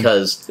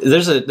because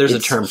there's a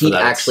term for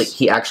that.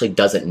 He actually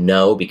doesn't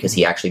know because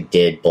he actually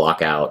did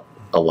block out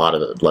a lot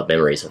of the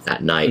memories of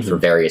that night for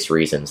various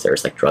reasons.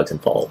 There's like drugs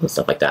involved and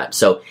stuff like that.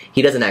 So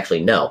he doesn't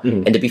actually know.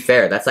 And to be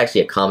fair, that's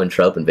actually a common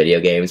trope in video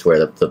games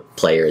where the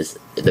player is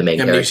the main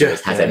character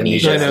has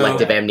amnesia,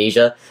 selective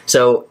amnesia.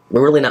 So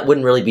we're really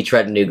wouldn't really be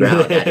treading new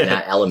ground in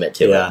that element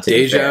to it.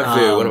 Deja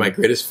vu, one of my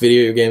greatest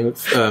video game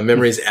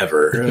memories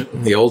ever.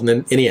 The old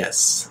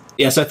NES.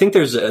 Yeah, so I think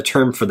there's a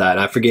term for that.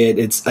 I forget.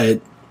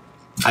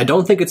 I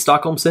don't think it's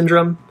Stockholm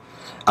Syndrome,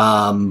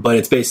 but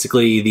it's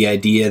basically the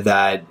idea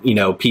that, you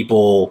know,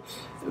 people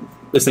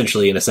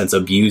essentially, in a sense,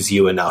 abuse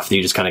you enough that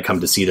you just kind of come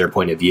to see their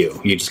point of view.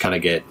 You just kind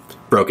of get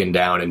broken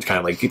down and kind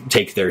of like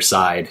take their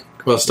side.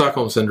 Well,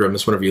 Stockholm Syndrome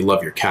is whenever you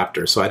love your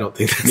captor, so I don't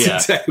think that's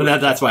exactly...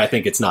 But that's why I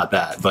think it's not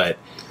that, but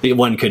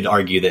one could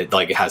argue that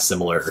like it has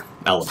similar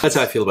elements. That's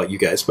how I feel about you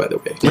guys, by the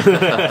way.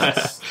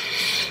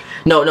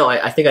 No,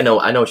 I think I know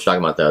what you're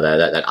talking about, though,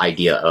 that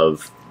idea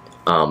of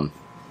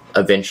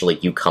eventually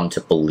you come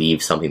to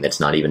believe something that's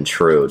not even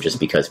true just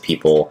because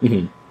people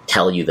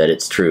tell you that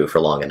it's true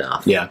for long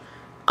enough. Yeah.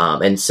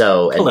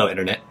 Hello,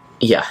 Internet.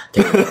 Yeah.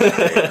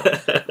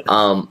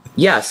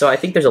 So I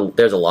think there's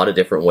a lot of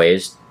different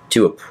ways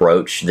to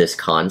approach this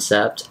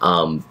concept.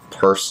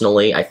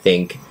 Personally, I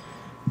think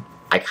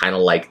I kind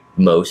of like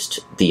most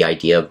the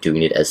idea of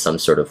doing it as some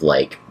sort of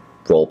like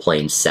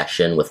role-playing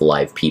session with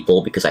live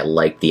people, because I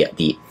like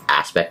the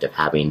aspect of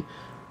having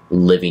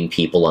living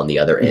people on the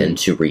other end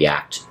to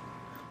react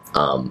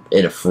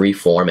in a free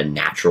form and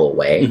natural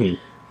way.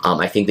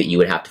 I think that you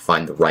would have to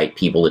find the right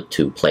people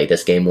to play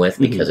this game with,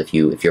 because if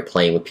you're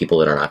playing with people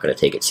that are not going to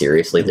take it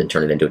seriously, then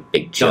turn it into a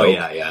big joke.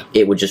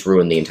 It would just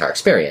ruin the entire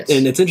experience.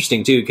 And it's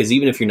interesting too, because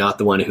even if you're not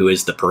the one who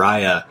is the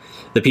pariah,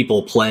 the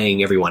people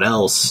playing everyone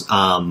else,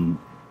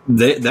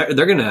 they're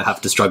going to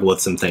have to struggle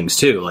with some things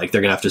too. Like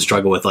they're going to have to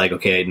struggle with like,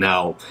 okay,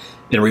 now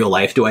in real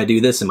life, do I do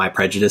this? Am I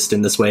prejudiced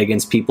in this way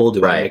against people?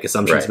 Do I make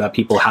assumptions about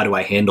people? How do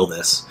I handle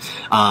this?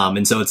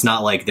 And so it's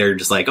not like they're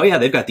just like, oh yeah,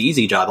 they've got the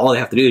easy job. All they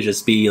have to do is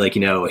just be like,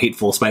 you know,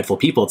 hateful, spiteful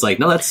people. It's like,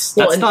 no, that's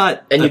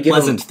not a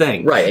pleasant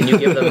thing. Right. And you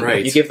give them,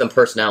 you give them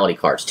personality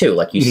cards too.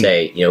 Like you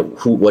say, you know,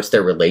 what's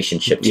their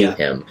relationship to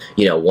him?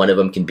 You know, one of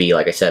them can be,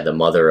 like I said, the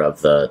mother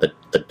of the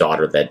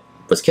daughter that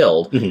was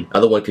killed.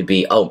 Other one could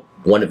be,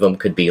 one of them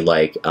could be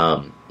like,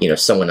 you know,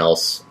 someone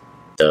else,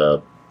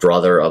 the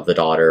brother of the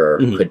daughter, or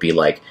could be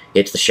like,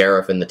 it's the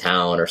sheriff in the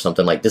town or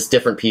something like this,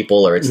 different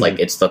people, or it's like,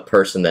 it's the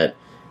person that,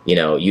 you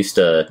know, used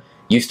to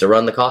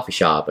run the coffee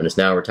shop and is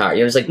now retired. You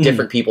know, there's like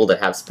different people that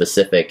have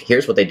specific,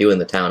 here's what they do in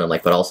the town, and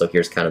like, but also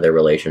here's kind of their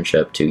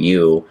relationship to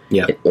you,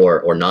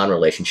 or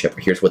non-relationship,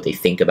 or here's what they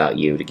think about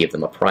you, to give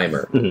them a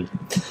primer.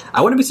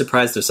 I wouldn't be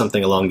surprised if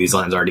something along these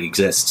lines already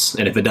exists,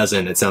 and if it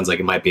doesn't, it sounds like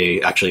it might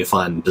be actually a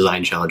fun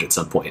design challenge at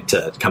some point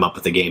to come up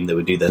with a game that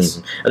would do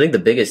this. I think the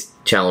biggest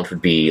challenge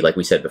would be, like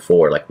we said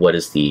before, like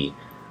what's the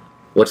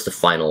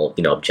final,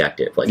 you know,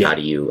 objective? Like how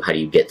do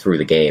you get through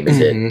the game?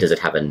 Does it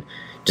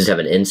have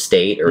an end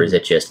state, or is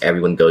it just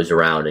everyone goes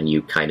around and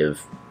you kind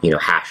of, you know,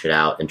 hash it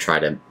out and try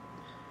to,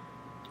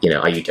 you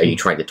know, are you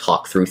trying to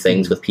talk through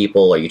things with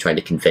people? Are you trying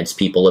to convince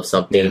people of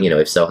something? You know,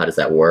 if so, how does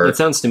that work? It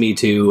sounds to me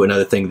too,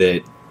 another thing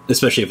that,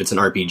 especially if it's an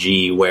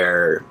RPG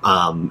where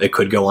it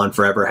could go on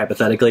forever,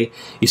 hypothetically,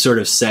 you sort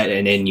of set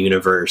an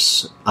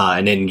in-universe,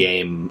 an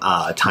in-game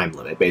time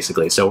limit,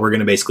 basically. So we're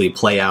going to basically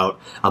play out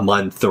a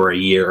month or a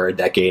year or a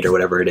decade or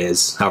whatever it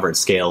is, however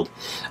it's scaled.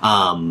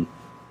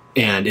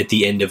 And at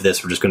the end of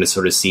this, we're just going to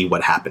sort of see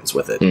what happens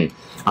with it.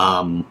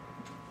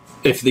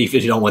 If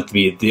you don't want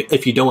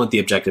the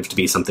objective to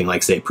be something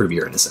like, say, prove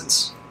your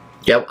innocence.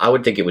 Yeah, I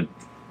would think it would.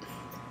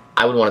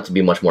 I would want it to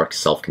be much more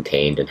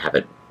self-contained and have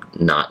it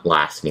not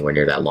last anywhere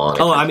near that long.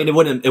 Oh, I mean, it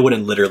wouldn't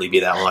literally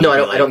be that long. No,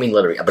 I don't mean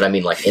literally, but I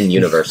mean like in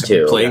universe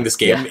too. Playing this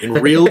game in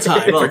real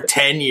time for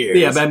 10 years.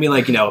 Yeah, but I mean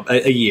like, you know,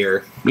 a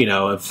year, you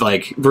know, of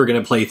like, we're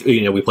going to play,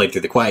 you know, we played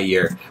through the Quiet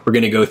Year. We're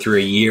going to go through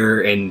a year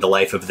in the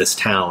life of this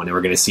town, and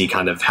we're going to see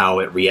kind of how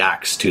it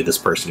reacts to this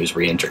person who's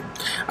re-entered.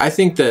 I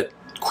think that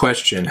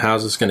question,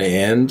 how's this going to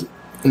end,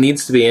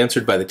 needs to be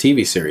answered by the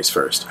TV series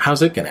first.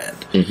 How's it going to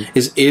end?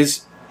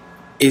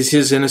 Is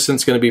his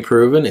innocence going to be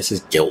proven? Is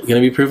his guilt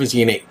going to be proven? Is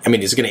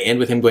it going to end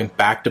with him going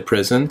back to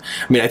prison?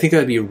 I mean, I think that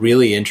would be a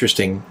really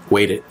interesting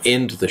way to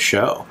end the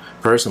show,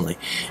 personally.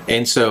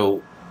 And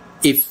so,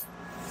 if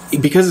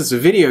because it's a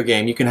video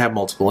game, you can have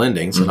multiple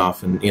endings, and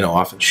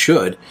often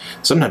should.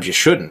 Sometimes you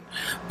shouldn't,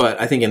 but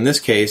I think in this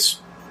case,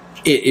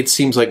 it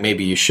seems like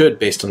maybe you should,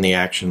 based on the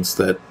actions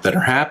that are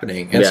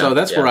happening, and so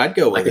that's where I'd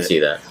go with it. I can see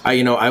that.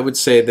 I would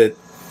say that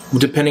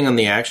depending on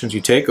the actions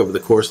you take over the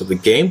course of the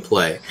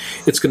gameplay,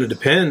 it's going to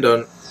depend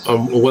on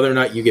whether or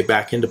not you get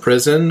back into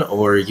prison,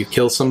 or you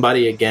kill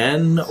somebody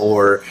again,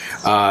 or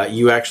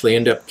you actually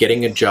end up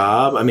getting a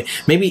job. I mean,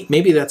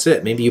 maybe that's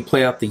it. Maybe you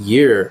play out the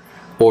year,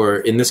 or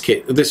in this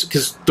case,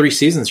 because 3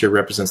 seasons here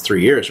represents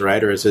 3 years,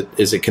 right? Or is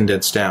it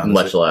condensed down?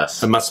 Much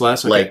less. Much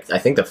less. Okay. Like, I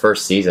think the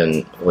first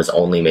season was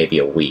only maybe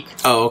a week.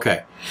 Oh,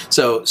 okay.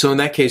 So in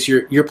that case,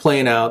 you're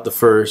playing out the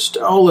first,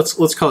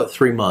 let's call it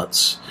 3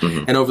 months,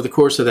 and over the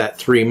course of that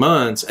 3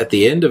 months, at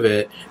the end of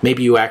it,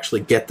 maybe you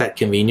actually get that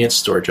convenience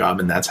store job,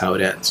 and that's how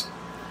it ends.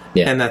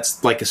 Yeah. And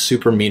that's like a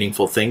super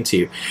meaningful thing to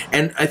you.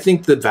 And I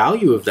think the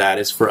value of that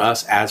is for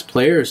us as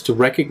players to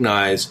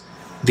recognize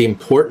the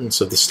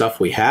importance of the stuff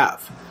we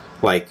have.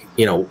 Like,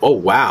 oh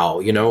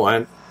wow,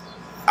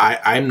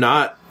 I'm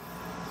not.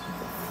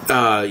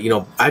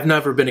 I've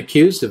never been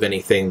accused of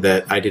anything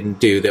that I didn't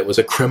do that was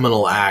a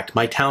criminal act.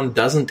 My town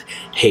doesn't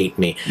hate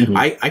me.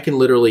 I can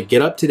literally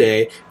get up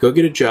today, go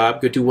get a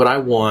job, go do what I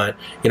want,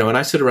 and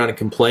I sit around and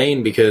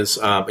complain because,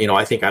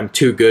 I think I'm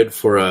too good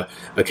for a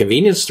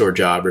convenience store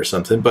job or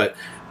something. But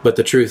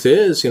the truth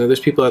is, there's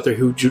people out there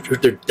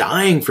they're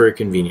dying for a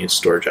convenience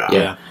store job.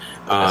 Yeah.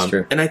 That's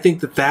true. And I think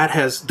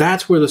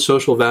that's where the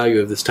social value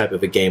of this type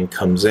of a game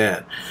comes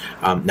in.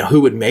 Now,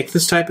 who would make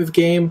this type of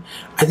game?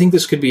 I think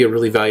this could be a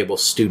really valuable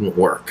student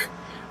work.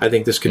 I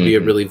think this could be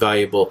a really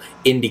valuable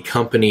indie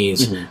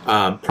company's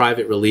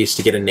private release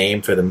to get a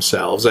name for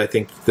themselves. I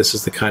think this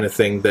is the kind of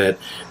thing that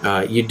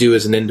you do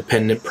as an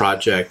independent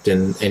project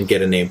and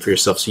get a name for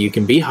yourself, so you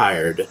can be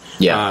hired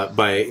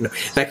by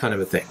that kind of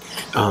a thing.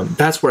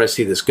 That's where I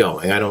see this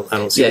going. I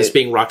don't see this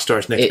being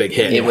Rockstar's next big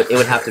hit. It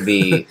would have to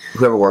be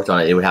whoever worked on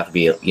it. It would have to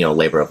be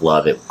labor of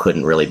love. It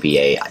couldn't really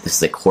be this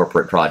is a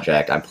corporate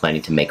project. I'm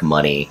planning to make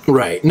money.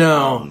 Right?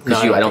 No,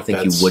 because I don't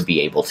think you would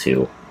be able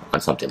to on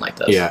something like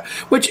this. Yeah,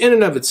 which in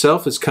and of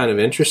itself is kind of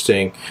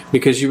interesting,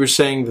 because you were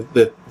saying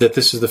that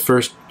this is the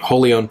first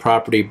wholly owned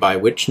property by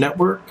which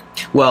network?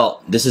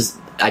 Well,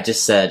 I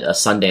just said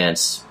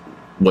Sundance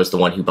was the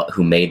one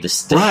who made the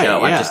show. Yeah.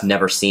 I've just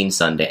never seen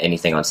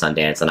anything on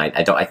Sundance, and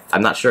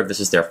I'm not sure if this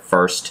is their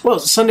first. Well,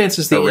 Sundance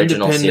is the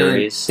original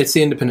series. It's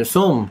the independent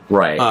film,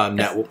 right?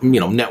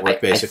 Network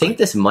basically. I think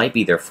this might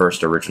be their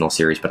first original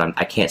series, but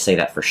I can't say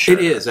that for sure.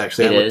 It is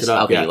actually. I looked it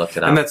up. Okay, you looked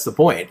it up, and that's the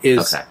point.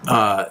 Is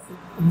that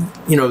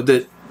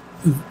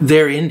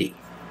they're indie.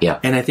 Yeah.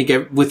 And I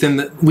think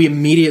we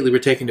immediately were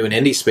taken to an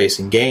indie space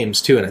in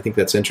games, too, and I think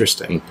that's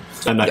interesting.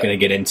 I'm not going to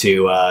get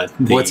into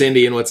what's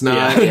indie and what's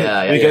not.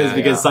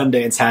 Because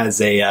Sundance has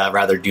a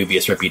rather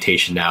dubious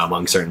reputation now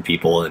among certain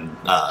people in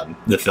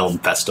the film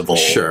festival.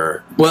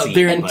 Sure. Well,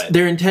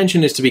 their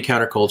intention is to be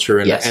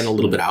counterculture and a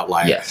little bit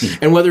outlier. Yes.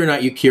 And whether or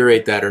not you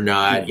curate that or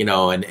not,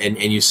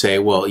 and you say,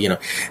 well, no,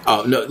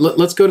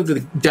 let's go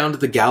down to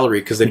the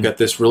gallery, because they've got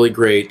this really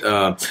great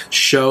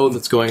show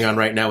that's going on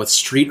right now with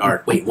street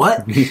art. Wait,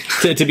 what?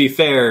 To be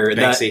fair,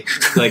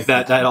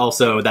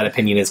 that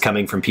opinion is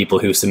coming from people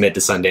who submit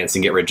to Sundance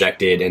and get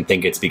rejected and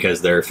think it's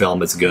because their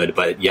film is good,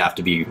 but you have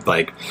to be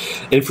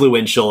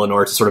influential in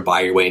order to sort of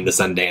buy your way into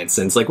Sundance.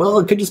 And it's like, well,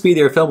 it could just be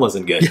their film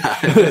wasn't good.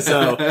 Yeah.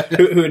 So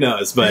who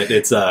knows? But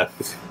it's a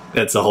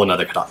whole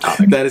nother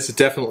topic. That is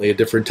definitely a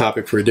different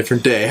topic for a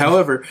different day.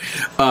 However,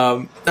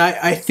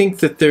 I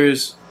think that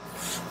there's.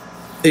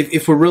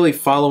 If we're really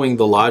following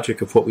the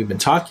logic of what we've been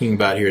talking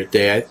about here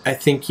today, I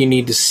think you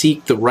need to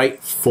seek the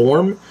right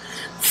form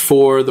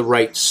for the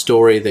right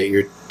story that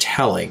you're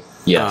telling.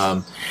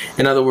 Yes.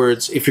 In other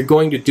words, if you're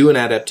going to do an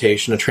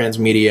adaptation, a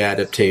transmedia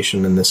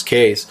adaptation in this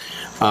case,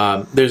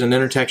 there's an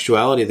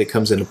intertextuality that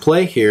comes into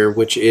play here,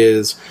 which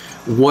is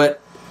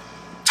what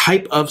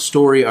type of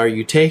story are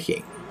you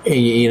taking?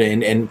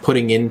 And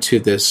putting into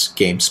this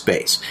game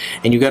space.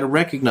 And you've got to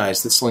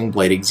recognize that Sling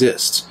Blade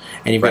exists.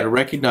 And you've got to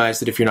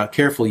recognize that if you're not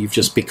careful, you've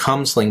just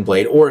become Sling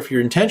Blade. Or if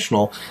you're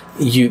intentional,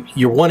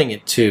 you're wanting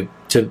it to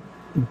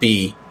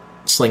be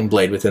Sling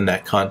Blade within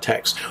that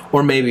context.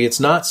 Or maybe it's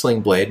not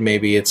Sling Blade,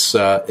 maybe it's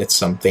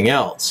something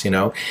else,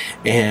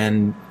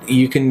 And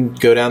you can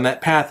go down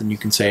that path and you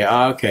can say,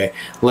 okay,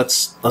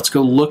 let's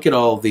go look at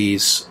all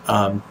these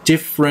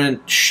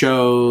different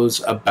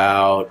shows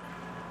about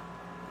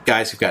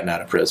guys who've gotten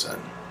out of prison,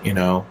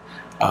 because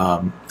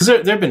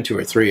there have been 2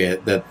 or 3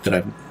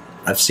 that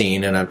I've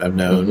seen and I've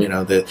known,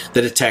 the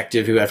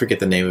detective who, I forget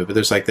the name of it, but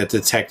there's that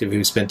detective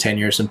who spent 10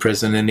 years in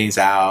prison and he's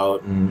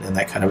out and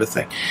that kind of a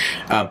thing.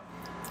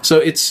 So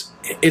it's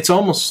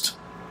almost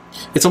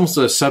a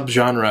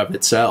subgenre of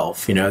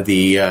itself, now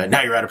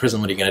you're out of prison,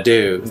 what are you going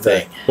to do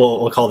thing.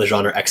 We'll call the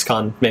genre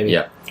ex-con, maybe.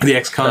 Yeah. The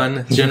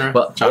ex-con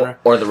genre.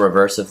 Or the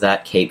reverse of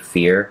that, Cape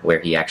Fear,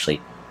 where he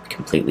actually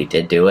completely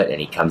did do it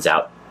and he comes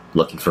out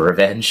looking for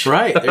revenge.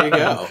 Right, there you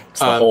go. It's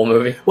the whole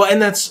movie. Well,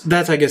 and that's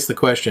I guess the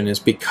question is,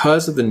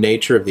 because of the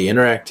nature of the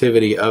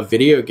interactivity of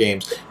video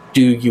games,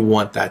 do you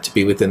want that to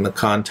be within the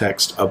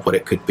context of what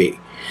it could be?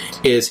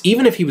 is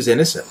even if he was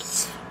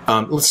innocent,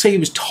 let's say he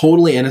was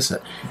totally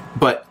innocent,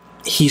 but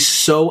he's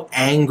so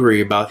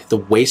angry about the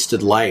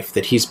wasted life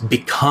that he's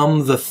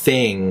become the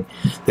thing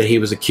that he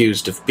was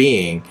accused of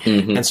being.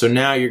 And so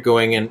now you're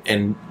going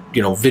and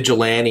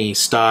vigilante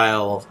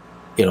style,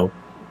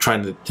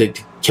 trying to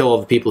kill all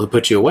the people who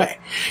put you away.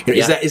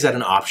 Is that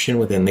an option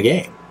within the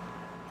game?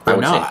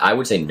 I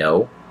would say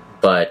no,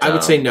 but I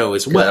would say no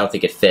as well. I don't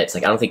think it fits.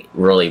 Like, I don't think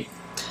really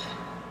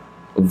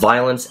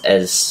violence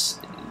as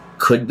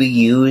could be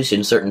used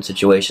in certain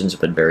situations,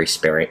 but very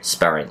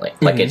sparingly.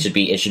 Like, it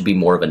should be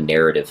more of a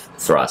narrative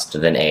thrust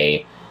than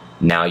a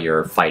now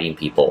you're fighting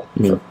people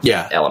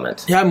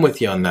element. Yeah, I'm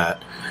with you on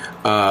that.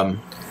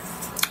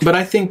 But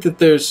I think that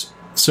there's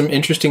some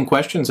interesting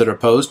questions that are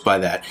posed by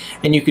that,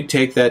 and you could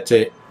take that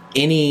to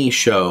any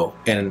show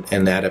and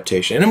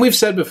adaptation. And we've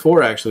said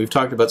before, actually, we've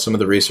talked about some of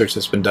the research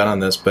that's been done on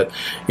this, but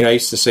I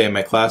used to say in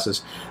my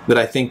classes that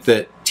I think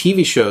that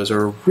TV shows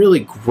are a really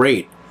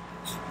great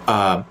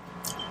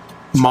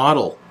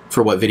model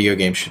for what video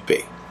games should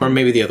be, or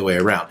maybe the other way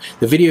around.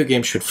 The video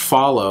game should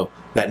follow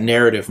that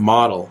narrative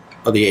model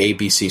of the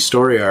ABC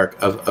story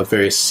arc of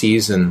various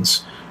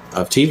seasons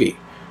of TV.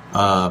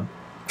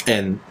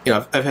 And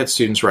I've had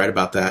students write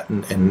about that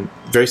and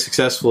very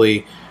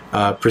successfully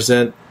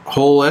present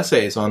whole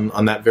essays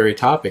on that very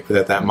topic,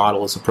 that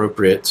model is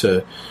appropriate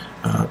to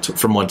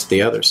from one to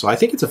the other. So I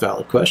think it's a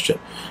valid question,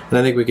 and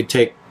I think we could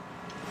take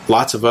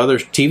lots of other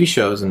TV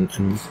shows and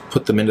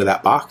put them into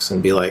that box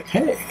and be like,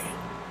 hey,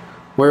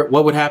 what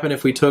would happen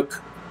if we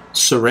took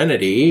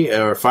Serenity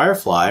or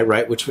Firefly,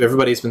 right, which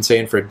everybody's been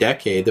saying for a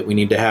decade that we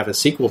need to have a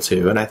sequel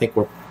to, and I think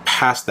we're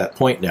past that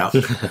point now.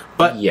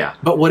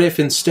 But what if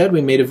instead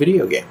we made a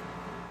video game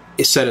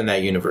set in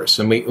that universe,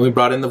 and we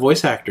brought in the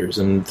voice actors,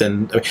 and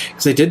then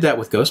because they did that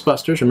with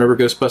Ghostbusters. Remember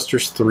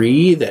Ghostbusters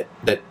 3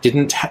 that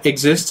didn't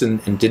exist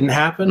and didn't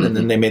happen, and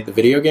then they made the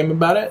video game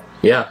about it.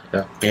 Yeah,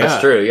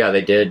 that's true. Yeah,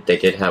 they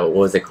did have, what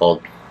was it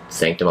called?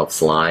 Sanctum of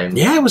Slime.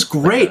 Yeah, it was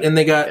great, and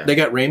they got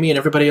Raimi and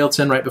everybody else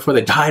in right before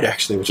they died,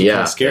 actually, which is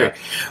kind of scary.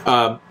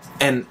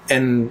 And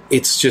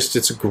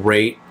it's a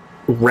great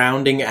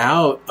rounding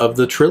out of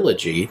the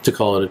trilogy, to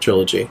call it a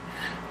trilogy.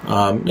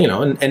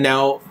 And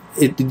now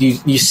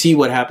you see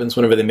what happens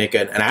whenever they make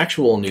an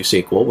actual new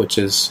sequel, which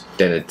is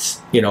then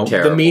it's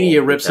the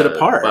media rips it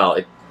apart.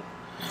 Well,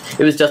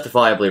 it was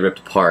justifiably ripped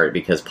apart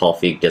because Paul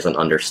Feig doesn't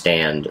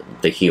understand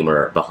the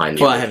humor behind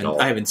the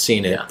original. I haven't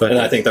seen it, but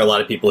I think there are a lot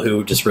of people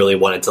who just really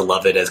wanted to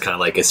love it as kind of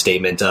like a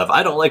statement of,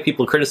 I don't like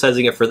people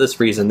criticizing it for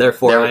this reason,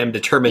 therefore I am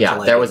determined to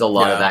like it. There was a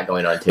lot of that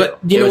going on too. But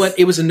you know what?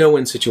 It was a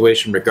no-win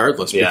situation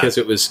regardless, because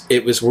it was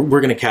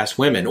we're going to cast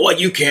women. Well,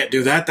 you can't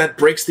do that. That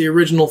breaks the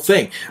original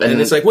thing.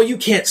 And it's like, well, you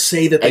can't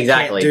say that they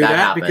can't do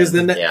that because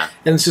then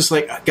and it's just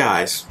like,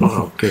 guys,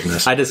 oh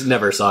goodness. I just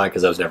never saw it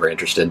because I was never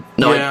interested.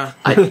 No,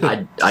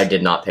 I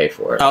did not pay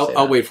for it.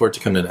 I'll wait for it to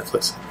come to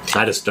Netflix.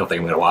 I just don't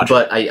think I'm going to watch it.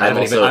 But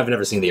I've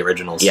never seen the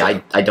originals. Yeah,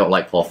 so. I don't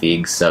like Paul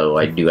Feig, so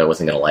I knew I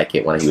wasn't going to like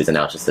it when he was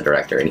announced as the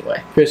director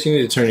anyway. Chris, you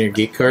need to turn your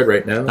geek card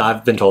right now.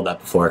 I've been told that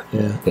before.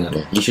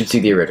 Yeah. You should see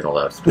the original,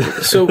 though.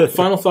 So,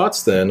 final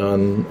thoughts then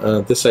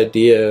on this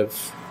idea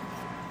of...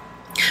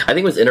 I think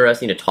it was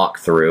interesting to talk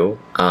through.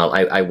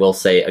 I will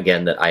say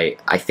again that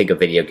I think a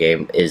video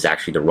game is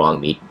actually the wrong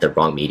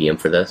medium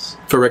for this.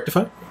 For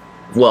Rectify?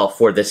 Well,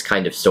 for this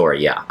kind of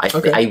story, yeah.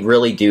 I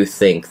really do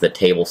think the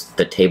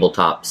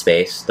tabletop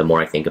space, the more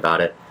I think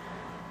about it,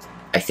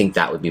 I think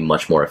that would be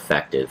much more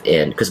effective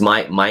because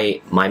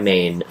my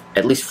main,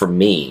 at least for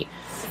me,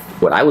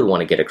 what I would want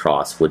to get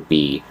across would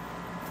be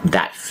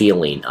that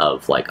feeling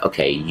of like,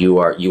 okay, you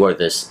are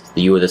this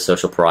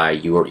social pariah,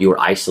 you are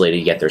isolated,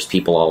 yet there's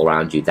people all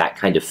around you. That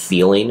kind of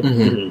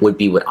feeling would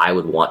be what I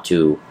would want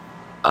to.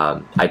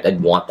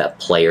 I'd want that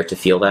player to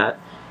feel that,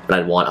 and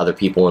I'd want other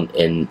people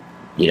in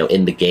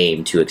the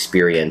game to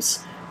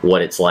experience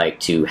what it's like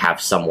to have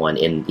someone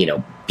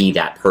be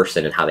that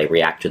person and how they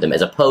react to them,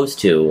 as opposed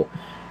to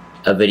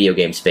a video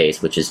game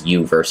space, which is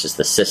you versus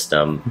the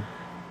system.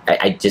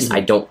 I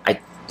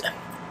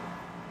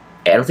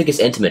don't think it's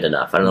intimate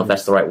enough. I don't know if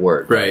that's the right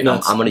word. Right. No,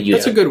 I'm going to use it.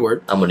 That's a good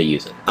word. I'm going to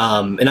use it.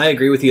 And I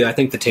agree with you. I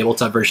think the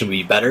tabletop version would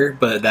be better,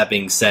 but that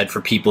being said,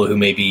 for people who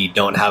maybe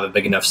don't have a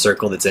big enough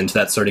circle that's into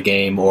that sort of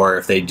game, or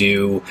if they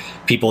do,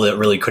 people that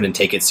really couldn't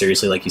take it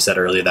seriously, like you said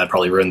earlier, that'd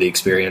probably ruin the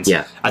experience.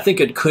 Yeah. I think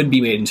it could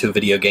be made into a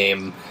video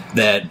game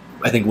that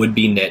I think would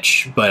be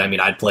niche, but I mean,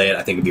 I'd play it.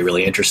 I think it'd be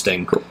really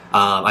interesting. Cool.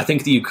 I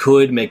think that you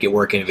could make it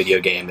work in a video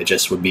game. It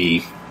just would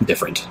be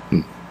different.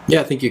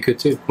 Yeah, I think you could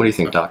too. What do you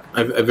think, Doc?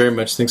 I very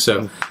much think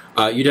so.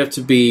 You'd have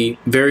to be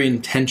very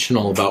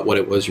intentional about what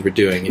it was you were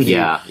doing. You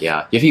have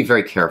to be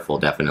very careful,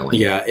 definitely.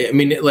 Yeah, I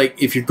mean,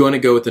 like, if you're going to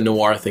go with the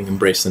noir thing,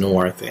 embrace the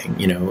noir thing.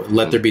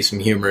 Let there be some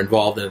humor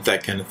involved in it,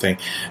 that kind of thing.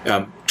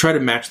 Try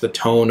to match the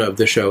tone of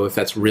the show if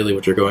that's really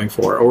what you're going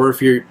for. Or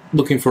if you're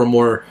looking for a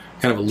more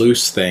kind of a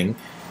loose thing,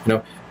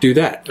 do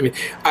that. I mean,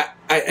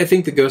 I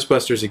think the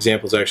Ghostbusters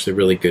example is actually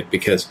really good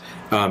because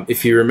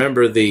if you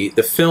remember the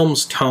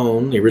film's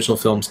tone, the original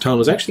film's tone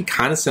was actually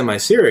kind of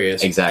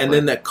semi-serious. Exactly. And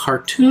then that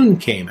cartoon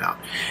came out.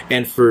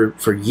 And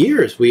for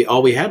years,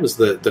 all we had was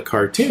the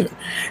cartoon.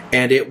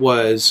 And it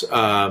was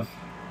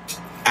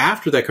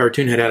after that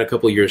cartoon had a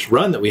couple of years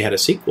run that we had a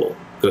sequel,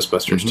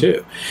 Ghostbusters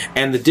 2.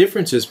 And the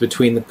differences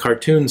between the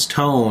cartoon's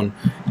tone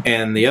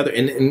and the other,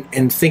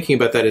 and thinking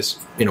about that is,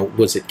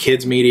 was it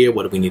kids media?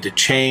 What do we need to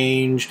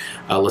change?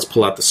 Let's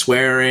pull out the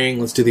swearing.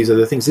 Let's do these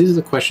other things. These are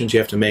the questions you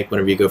have to make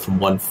whenever you go from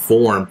one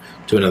form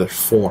to another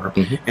form.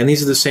 And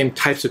these are the same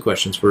types of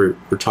questions we're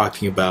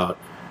talking about.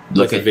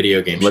 Look at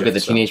video games. Look at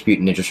the Teenage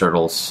Mutant Ninja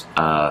Turtles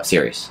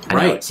series.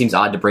 I know it seems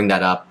odd to bring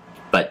that up,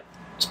 but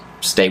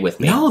stay with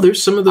me. No,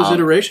 there's some of those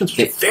iterations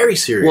which are very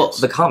serious. Well,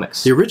 the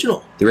comics. The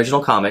original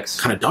comics.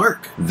 Kind of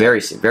dark. Very,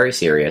 very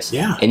serious.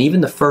 Yeah. And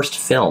even the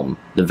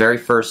very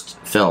first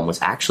film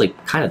was actually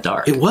kind of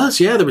dark. It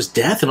was, yeah. There was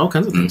death and all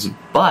kinds of things.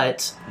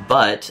 But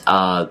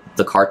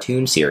the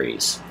cartoon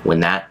series, when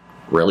that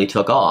really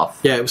took off...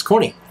 Yeah, it was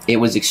corny. It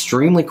was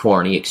extremely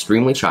corny,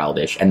 extremely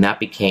childish, and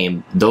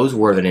those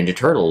were the Ninja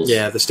Turtles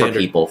the standard for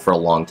people for a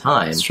long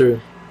time. That's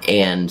true.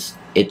 And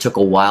it took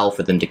a while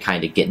for them to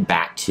kind of get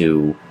back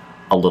to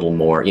a little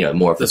more,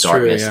 more of the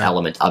darkness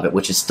element of it,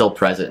 which is still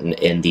present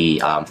in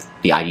the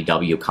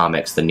IDW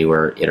comics, the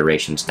newer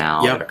iterations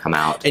now that have come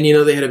out. And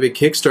they had a big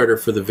Kickstarter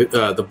for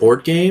the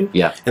board game.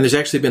 Yeah. And there's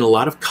actually been a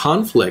lot of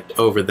conflict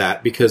over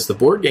that because the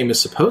board game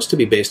is supposed to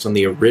be based on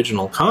the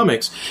original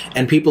comics,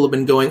 and people have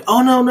been going,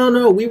 "Oh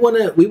no, we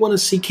want to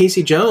see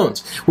Casey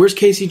Jones. Where's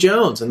Casey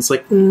Jones?" And it's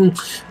like,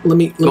 let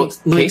me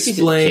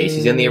explain.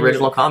 Casey's in the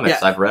original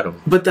comics. Yeah. I've read them.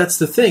 But that's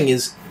the thing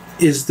is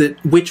that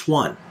which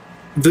one?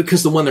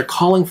 Because the one they're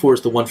calling for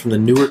is the one from the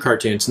newer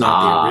cartoons,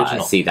 not the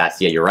original. See,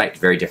 you're right.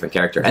 Very different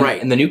character. And,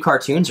 and the new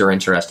cartoons are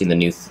interesting.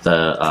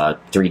 The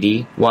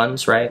 3D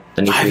ones, right?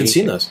 The new 3D. I haven't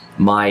seen those.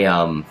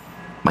 My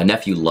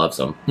nephew loves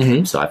them,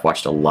 so I've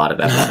watched a lot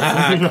of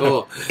episodes.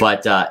 Cool.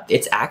 But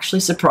it's actually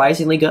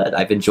surprisingly good.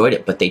 I've enjoyed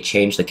it. But they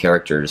changed the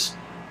characters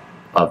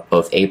of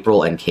both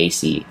April and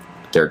Casey.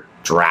 They're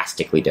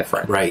drastically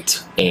different.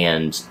 Right.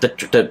 And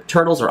the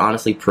Turtles are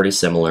honestly pretty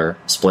similar.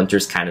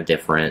 Splinter's kind of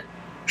different.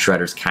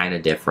 Shredder's kind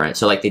of different.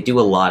 So they do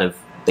a lot of...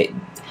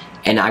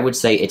 and I would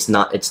say it's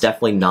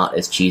definitely not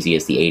as cheesy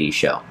as the 80s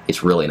show.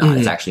 It's really not.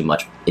 It's actually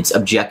it's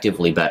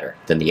objectively better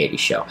than the 80s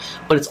show.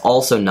 But it's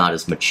also not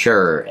as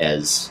mature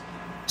as,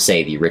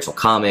 say, the original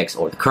comics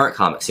or the current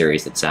comic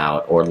series that's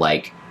out, or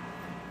the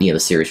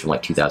series from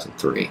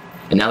 2003.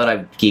 And now that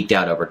I've geeked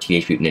out over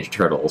Teenage Mutant Ninja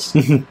Turtles...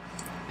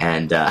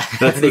 And I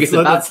think it's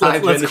about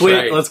time let's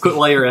quit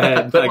while you're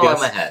ahead. Quit while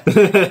I'm ahead.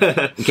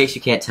 In case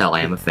you can't tell,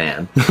 I am a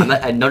fan.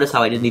 I noticed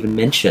how I didn't even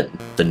mention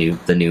the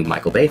new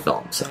Michael Bay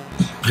film. So.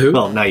 Who?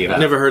 Well, now you have.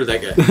 Never heard of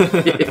that guy.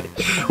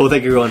 Well,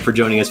 thank you everyone for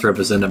joining us for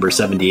episode number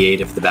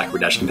 78 of the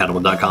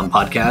Backward-Compatible.com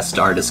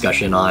podcast. Our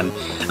discussion on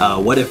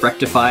what if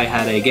Rectify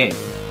had a game,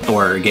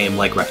 or a game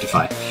like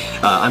Rectify.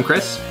 I'm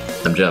Chris.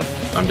 I'm Jim.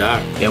 I'm Doc.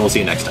 And we'll see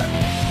you next time.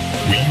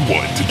 We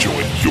want to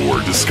join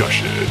your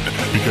discussion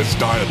because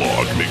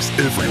dialogue makes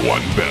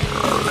everyone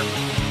better.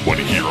 Want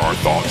to hear our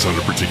thoughts on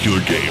a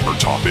particular game or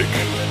topic?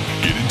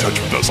 Get in touch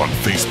with us on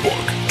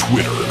Facebook,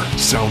 Twitter,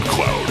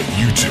 SoundCloud,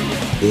 YouTube,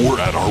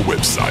 or at our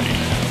website,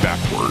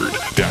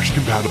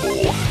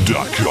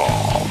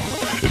 Backward-Compatible.com.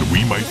 And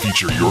we might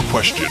feature your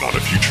question on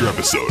a future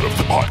episode of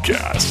the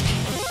podcast.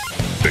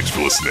 Thanks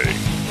for listening.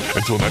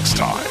 Until next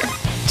time,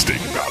 stay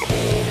compatible.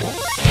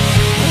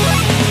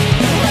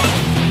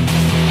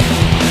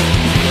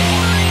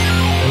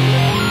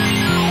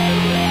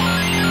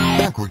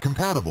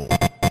 Backward-Compatible.